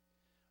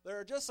there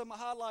are just some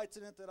highlights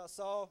in it that I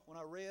saw when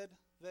I read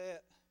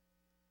that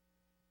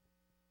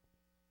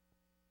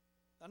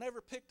I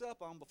never picked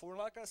up on before.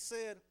 Like I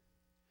said,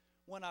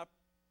 when I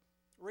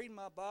read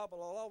my Bible,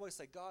 I'll always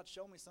say, God,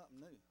 show me something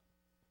new.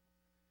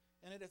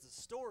 And it is a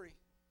story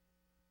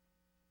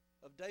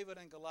of David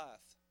and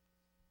Goliath.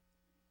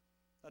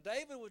 Now,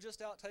 David was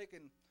just out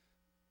taking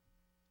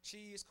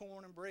cheese,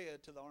 corn, and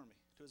bread to the army,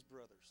 to his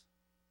brothers.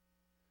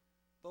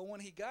 But when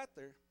he got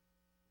there,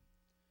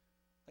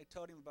 they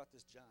told him about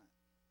this giant.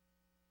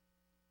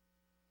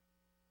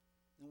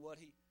 And what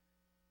he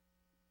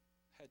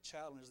had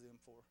challenged them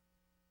for.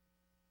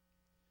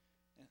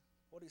 And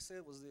what he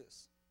said was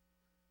this.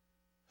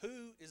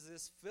 Who is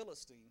this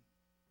Philistine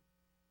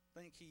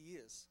think he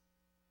is,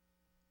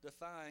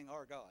 defying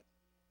our God?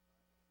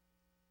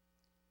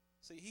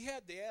 See, he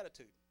had the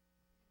attitude.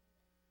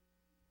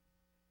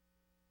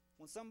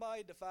 When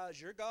somebody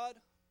defies your God,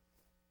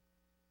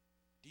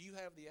 do you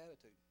have the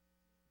attitude?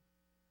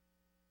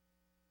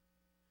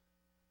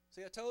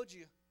 See, I told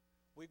you,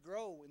 we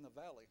grow in the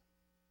valley.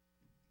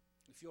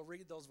 If you'll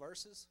read those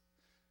verses,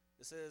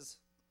 it says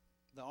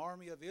the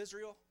army of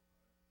Israel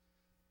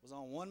was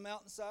on one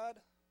mountainside.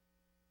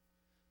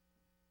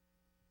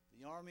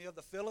 The army of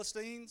the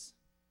Philistines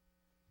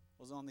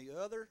was on the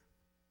other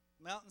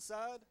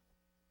mountainside.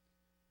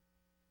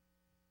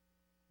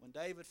 When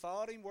David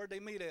fought him, where'd they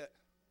meet at?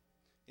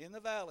 In the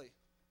valley.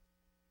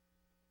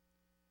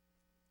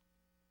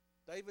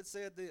 David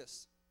said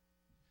this,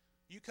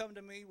 you come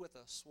to me with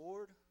a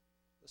sword,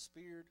 a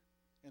spear,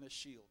 and a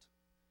shield.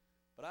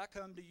 But I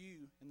come to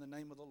you in the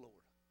name of the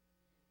Lord.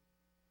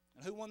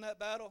 And who won that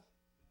battle?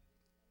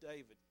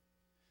 David.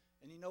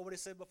 And you know what he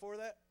said before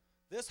that?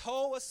 This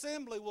whole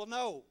assembly will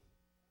know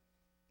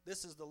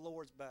this is the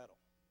Lord's battle.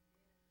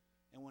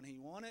 And when he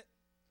won it,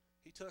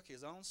 he took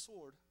his own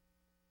sword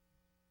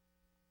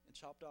and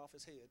chopped off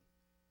his head,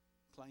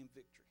 claimed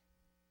victory.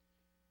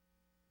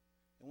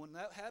 And when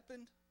that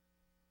happened,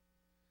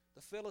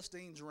 the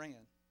Philistines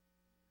ran.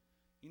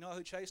 You know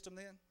who chased them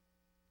then?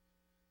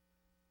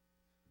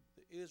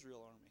 The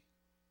Israel army.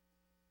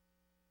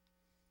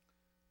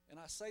 And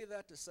I say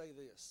that to say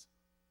this.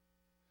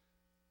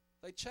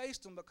 They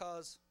chased them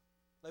because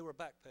they were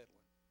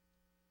backpedaling.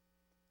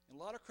 And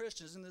a lot of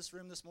Christians in this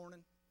room this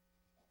morning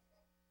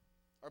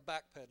are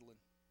backpedaling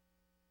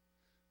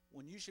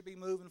when you should be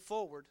moving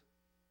forward,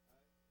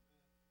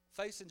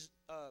 facing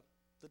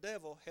the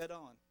devil head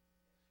on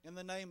in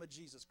the name of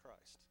Jesus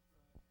Christ.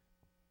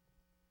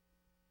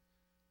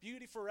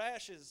 Beauty for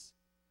ashes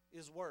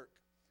is work,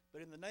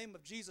 but in the name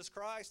of Jesus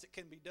Christ it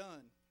can be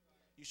done.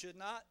 You should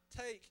not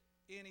take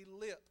any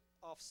lip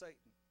off Satan.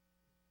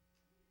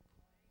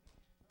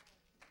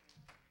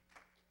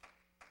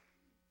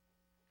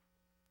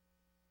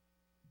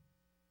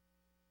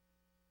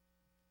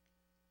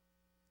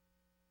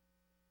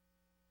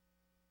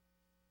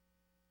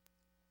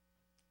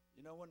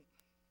 You know, when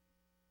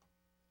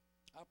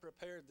I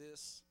prepared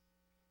this,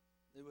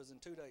 it was in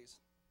 3 days,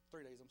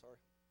 I'm sorry.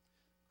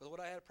 Because what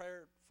I had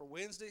prepared for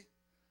Wednesday,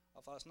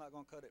 I thought it's not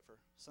going to cut it for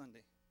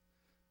Sunday.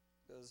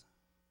 Because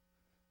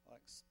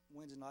like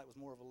Wednesday night was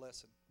more of a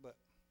lesson. But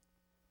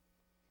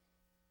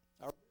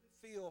I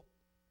really feel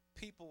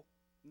people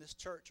in this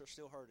church are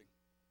still hurting.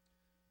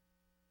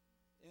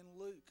 In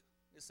Luke,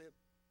 it said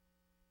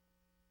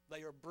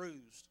they are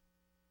bruised.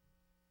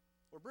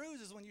 Well,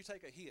 bruised is when you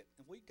take a hit,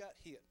 and we got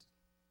hit.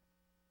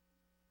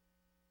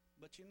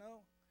 But you know,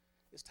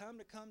 it's time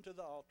to come to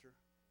the altar.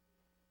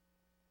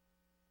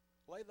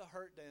 Lay the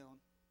hurt down.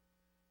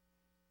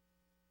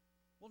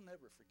 We'll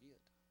never forget.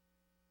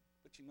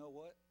 But you know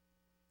what?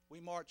 We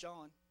march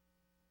on.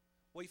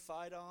 We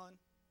fight on.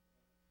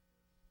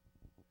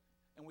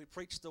 And we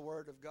preach the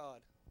Word of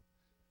God.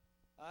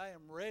 I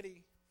am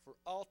ready for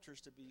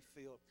altars to be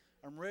filled.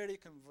 I'm ready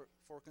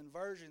for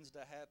conversions to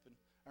happen.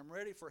 I'm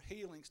ready for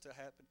healings to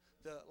happen.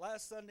 The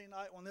last Sunday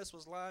night when this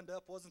was lined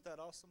up, wasn't that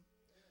awesome?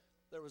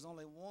 There was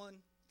only one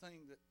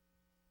thing that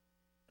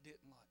I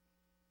didn't like.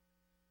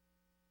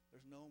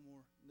 There's no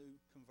more new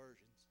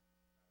conversions.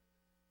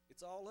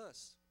 It's all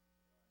us.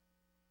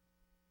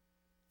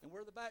 And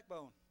we're the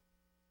backbone.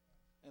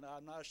 And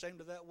I'm not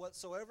ashamed of that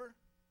whatsoever.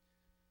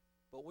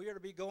 But we are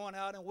to be going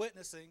out and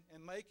witnessing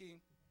and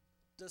making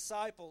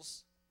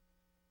disciples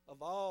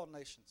of all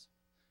nations,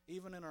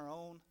 even in our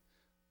own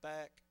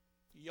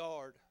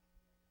backyard.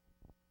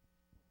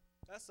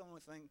 That's the only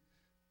thing.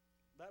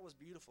 That was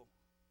beautiful.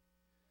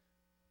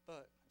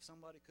 But if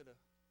somebody could have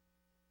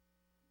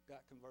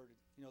got converted,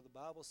 you know, the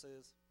Bible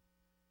says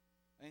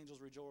angels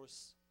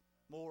rejoice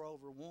more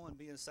over one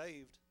being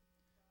saved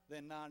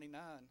than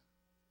 99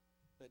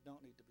 that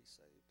don't need to be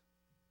saved.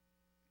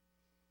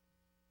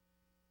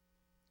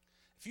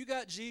 If you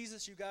got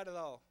Jesus, you got it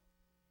all.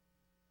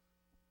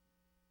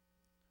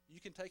 You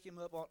can take him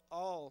up on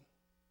all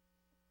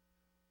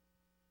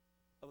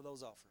of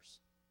those offers.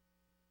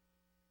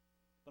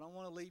 But I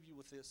want to leave you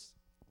with this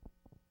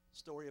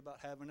story about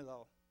having it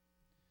all.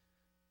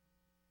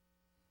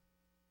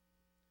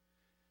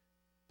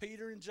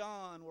 Peter and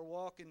John were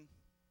walking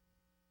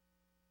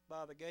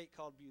by the gate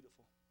called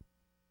Beautiful.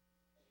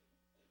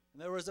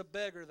 And there was a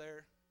beggar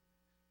there.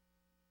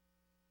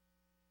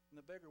 And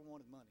the beggar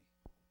wanted money.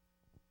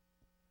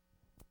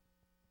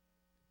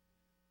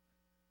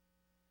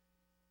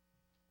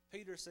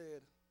 Peter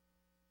said,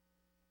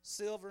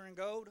 silver and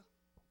gold,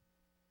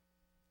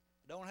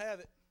 I don't have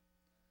it.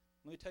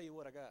 Let me tell you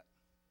what I got.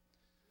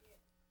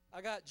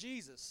 I got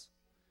Jesus.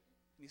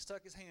 And he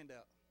stuck his hand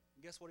out.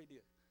 And guess what he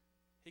did?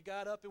 He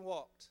got up and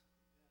walked.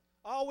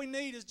 All we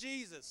need is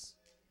Jesus.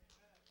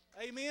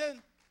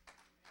 Amen.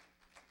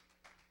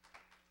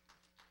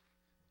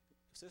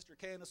 If Sister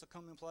Candace will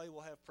come and play,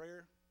 we'll have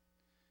prayer.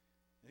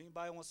 If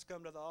anybody wants to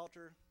come to the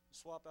altar,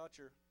 swap out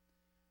your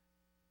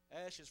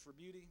ashes for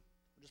beauty,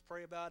 or just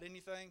pray about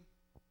anything,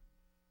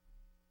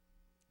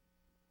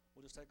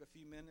 we'll just take a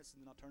few minutes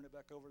and then I'll turn it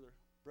back over to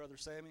Brother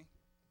Sammy.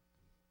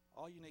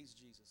 All you need is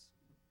Jesus,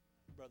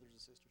 brothers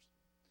and sisters.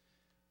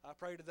 I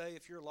pray today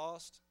if you're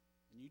lost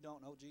and you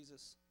don't know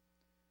Jesus,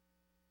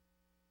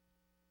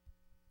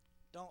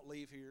 don't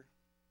leave here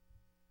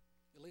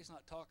at least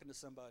not talking to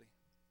somebody.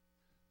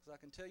 Because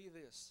I can tell you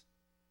this,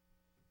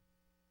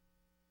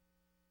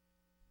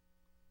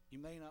 you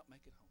may not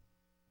make it home.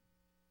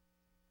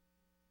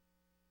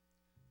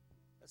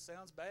 That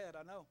sounds bad,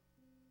 I know.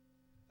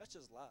 That's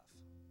just life.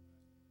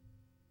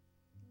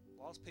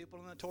 Lost people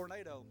in a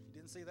tornado. You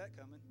didn't see that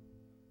coming.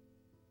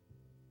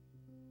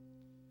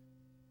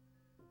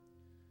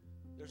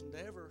 There's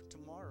never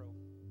tomorrow.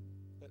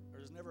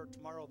 There's never a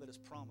tomorrow that is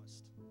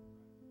promised.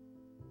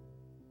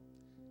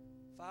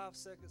 5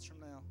 seconds from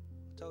now,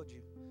 I told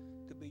you,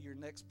 could be your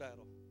next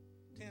battle.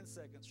 10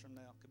 seconds from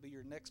now could be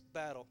your next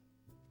battle.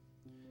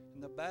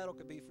 And the battle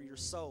could be for your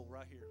soul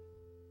right here.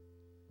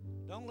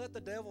 Don't let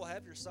the devil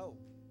have your soul.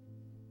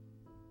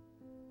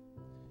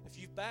 If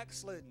you've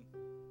backslidden,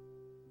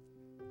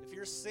 if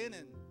you're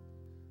sinning,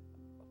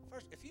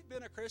 first, if you've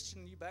been a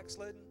Christian and you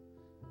backslidden,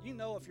 You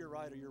know if you're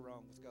right or you're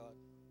wrong with God.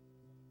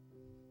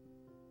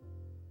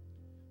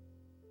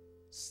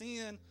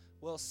 Sin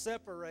will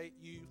separate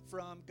you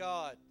from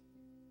God.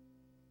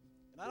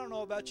 And I don't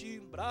know about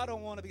you, but I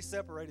don't want to be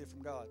separated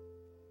from God.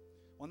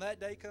 When that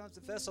day comes to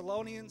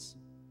Thessalonians,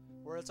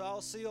 where it's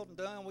all sealed and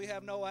done, we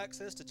have no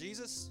access to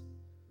Jesus.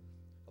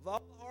 Of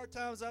all the hard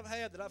times I've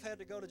had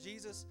to go to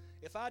Jesus,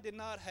 if I did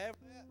not have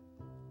that,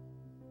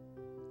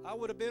 I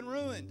would have been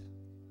ruined.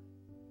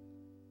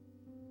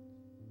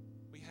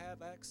 We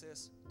have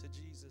access to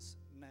Jesus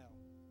now.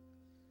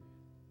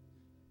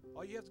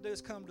 All you have to do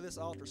is come to this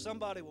altar.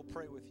 Somebody will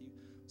pray with you.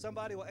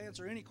 Somebody will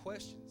answer any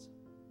questions.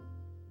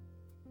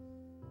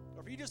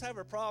 Or if you just have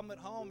a problem at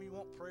home, you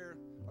want prayer,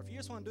 or if you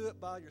just want to do it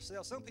by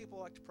yourself. Some people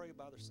like to pray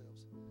by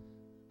themselves.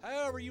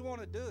 However you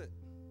want to do it.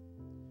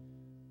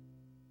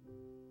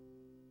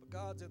 But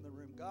God's in the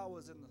room. God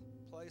was in the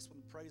place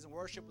when praise and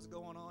worship was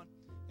going on,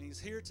 and He's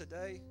here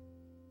today.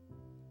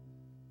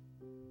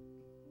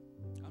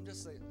 I'm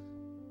just saying,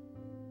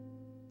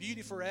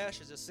 beauty for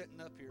ashes is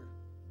sitting up here.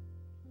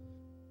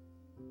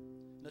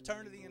 An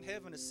eternity in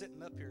heaven is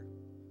sitting up here.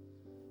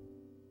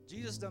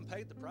 Jesus done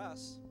paid the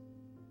price.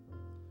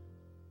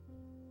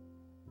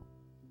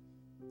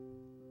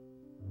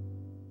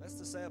 That's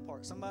the sad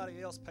part.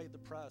 Somebody else paid the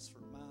price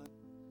for mine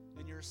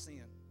and your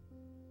sin.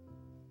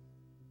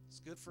 It's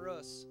good for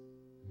us,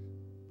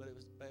 but it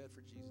was bad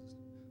for Jesus.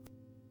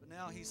 But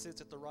now He sits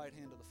at the right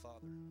hand of the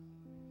Father.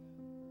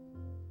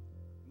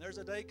 And there's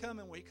a day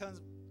coming where He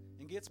comes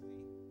and gets me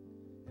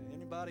and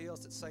anybody else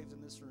that's saved in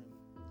this room.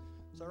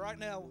 So right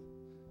now,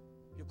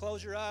 you'll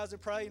close your eyes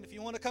and pray. And if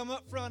you want to come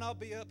up front, I'll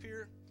be up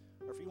here.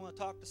 Or if you want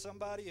to talk to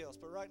somebody else.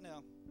 But right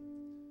now,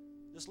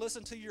 just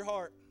listen to your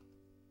heart.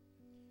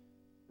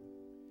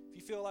 If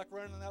you feel like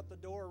running out the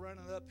door or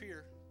running up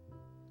here,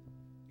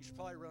 you should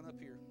probably run up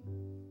here.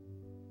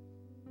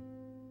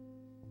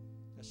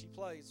 As she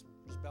plays,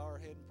 just bow our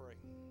head and pray.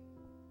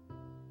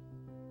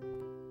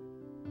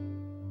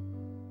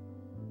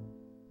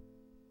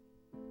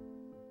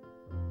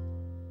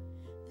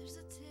 There's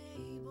a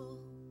table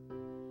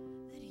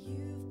that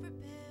you've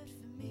prepared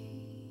for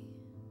me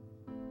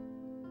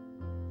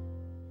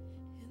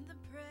in the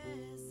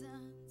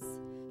presence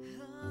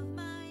of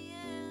my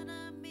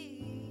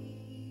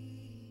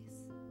enemies.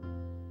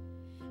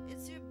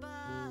 It's your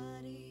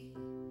body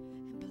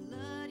and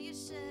blood you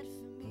shed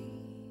for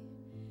me.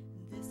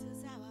 This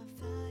is how I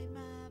fight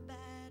my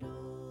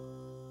battle.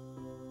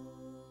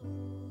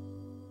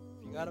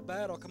 If you got a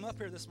battle, come up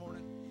here this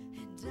morning.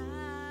 And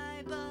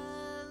I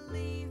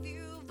believe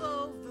you've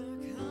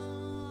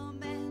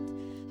overcome, and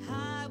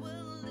I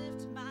will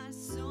lift my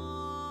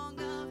song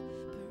of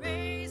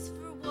praise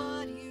for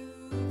what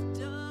you've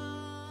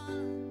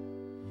done.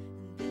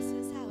 And this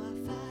is how I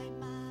fight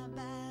my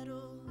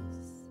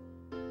battles.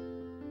 And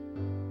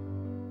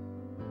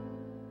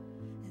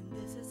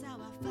this is how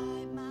I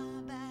fight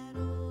my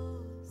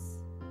battles.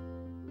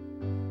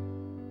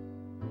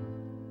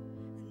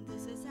 And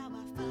this is how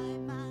I fight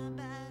my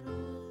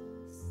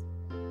battles.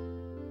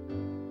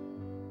 And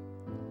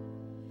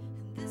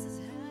this is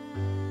how.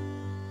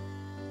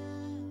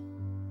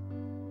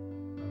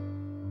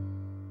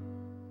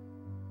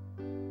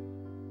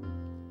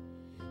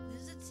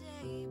 There's a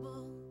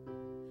table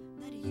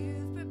that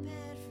you've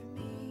prepared for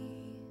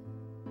me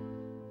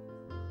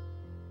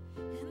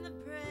in the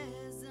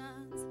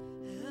presence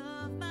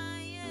of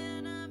my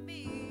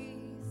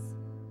enemies.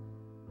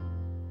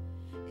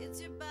 It's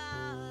your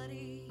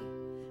body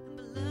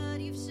and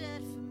blood you've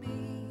shed for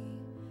me.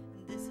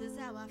 And this is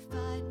how I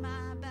fight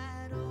my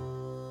battles.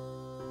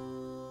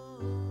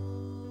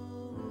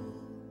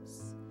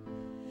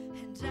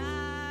 And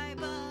I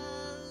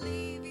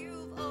believe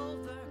you've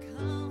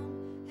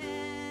overcome,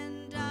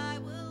 and I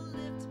will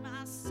lift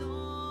my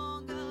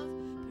song of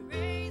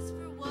praise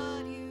for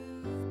what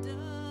you've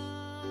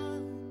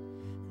done.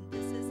 And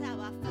this is how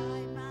I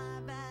fight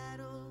my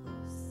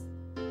battles.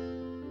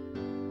 And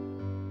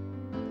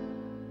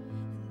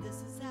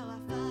this is how I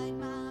fight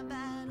my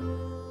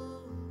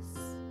battles.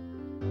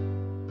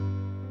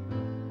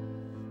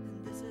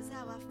 And this is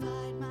how I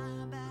fight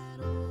my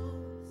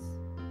battles.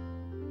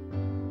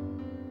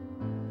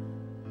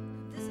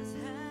 And this is how.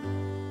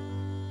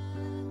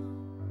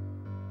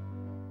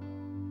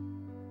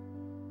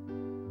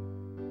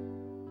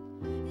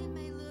 It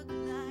may look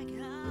like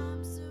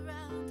I'm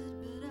surrounded,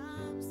 but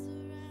I'm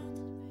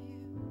surrounded by you.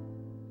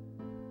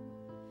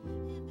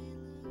 It may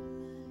look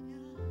like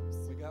I'm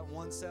We got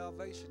one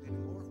salvation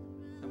anymore.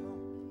 Come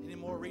on. Any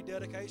more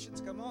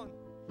rededications? Come on.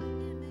 It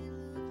may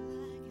look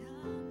like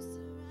I'm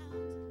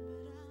surrounded,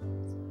 but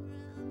I'm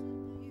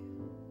surrounded by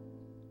you.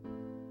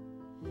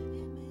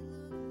 It may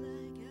look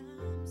like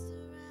I'm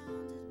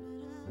surrounded, but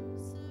I'm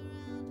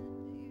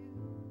surrounded by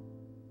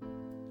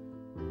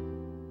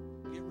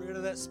you. Get rid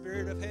of that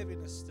spirit of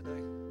heaviness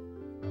today.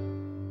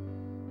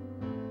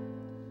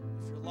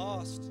 If you're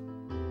lost, you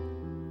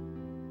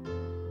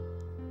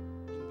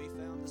can be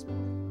found this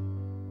morning.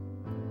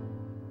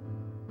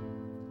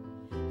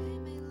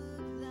 It may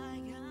look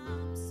like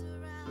I'm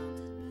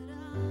surrounded, but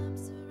I'm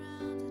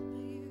surrounded by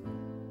you.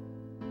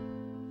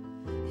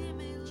 It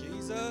may look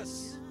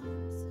Jesus.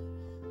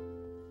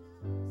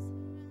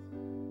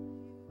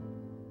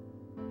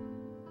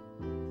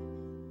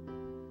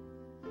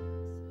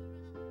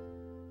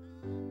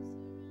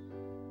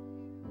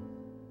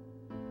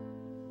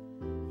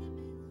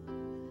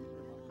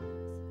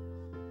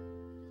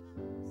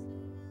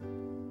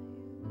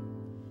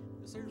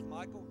 This here's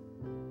Michael.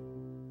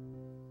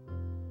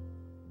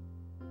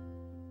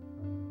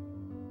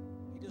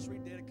 He just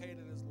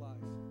rededicated his life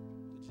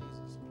to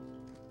Jesus.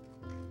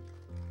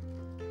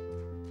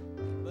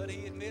 But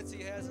he admits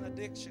he has an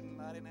addiction,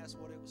 and I didn't ask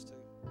what it was to.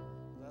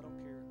 'Cause I don't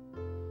care.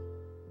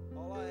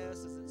 All I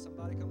ask is that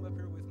somebody come up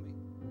here with me,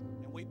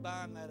 and we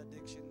bind that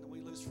addiction, and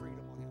we lose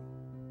freedom on him.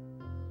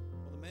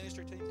 Will the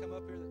ministry team come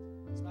up here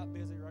that's not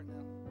busy right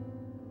now?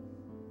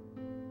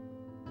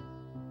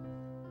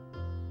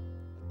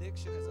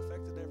 Addiction has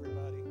affected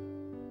everybody.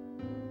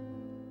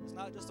 It's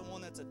not just the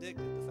one that's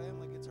addicted. The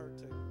family gets hurt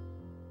too.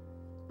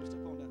 Just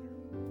up on down here.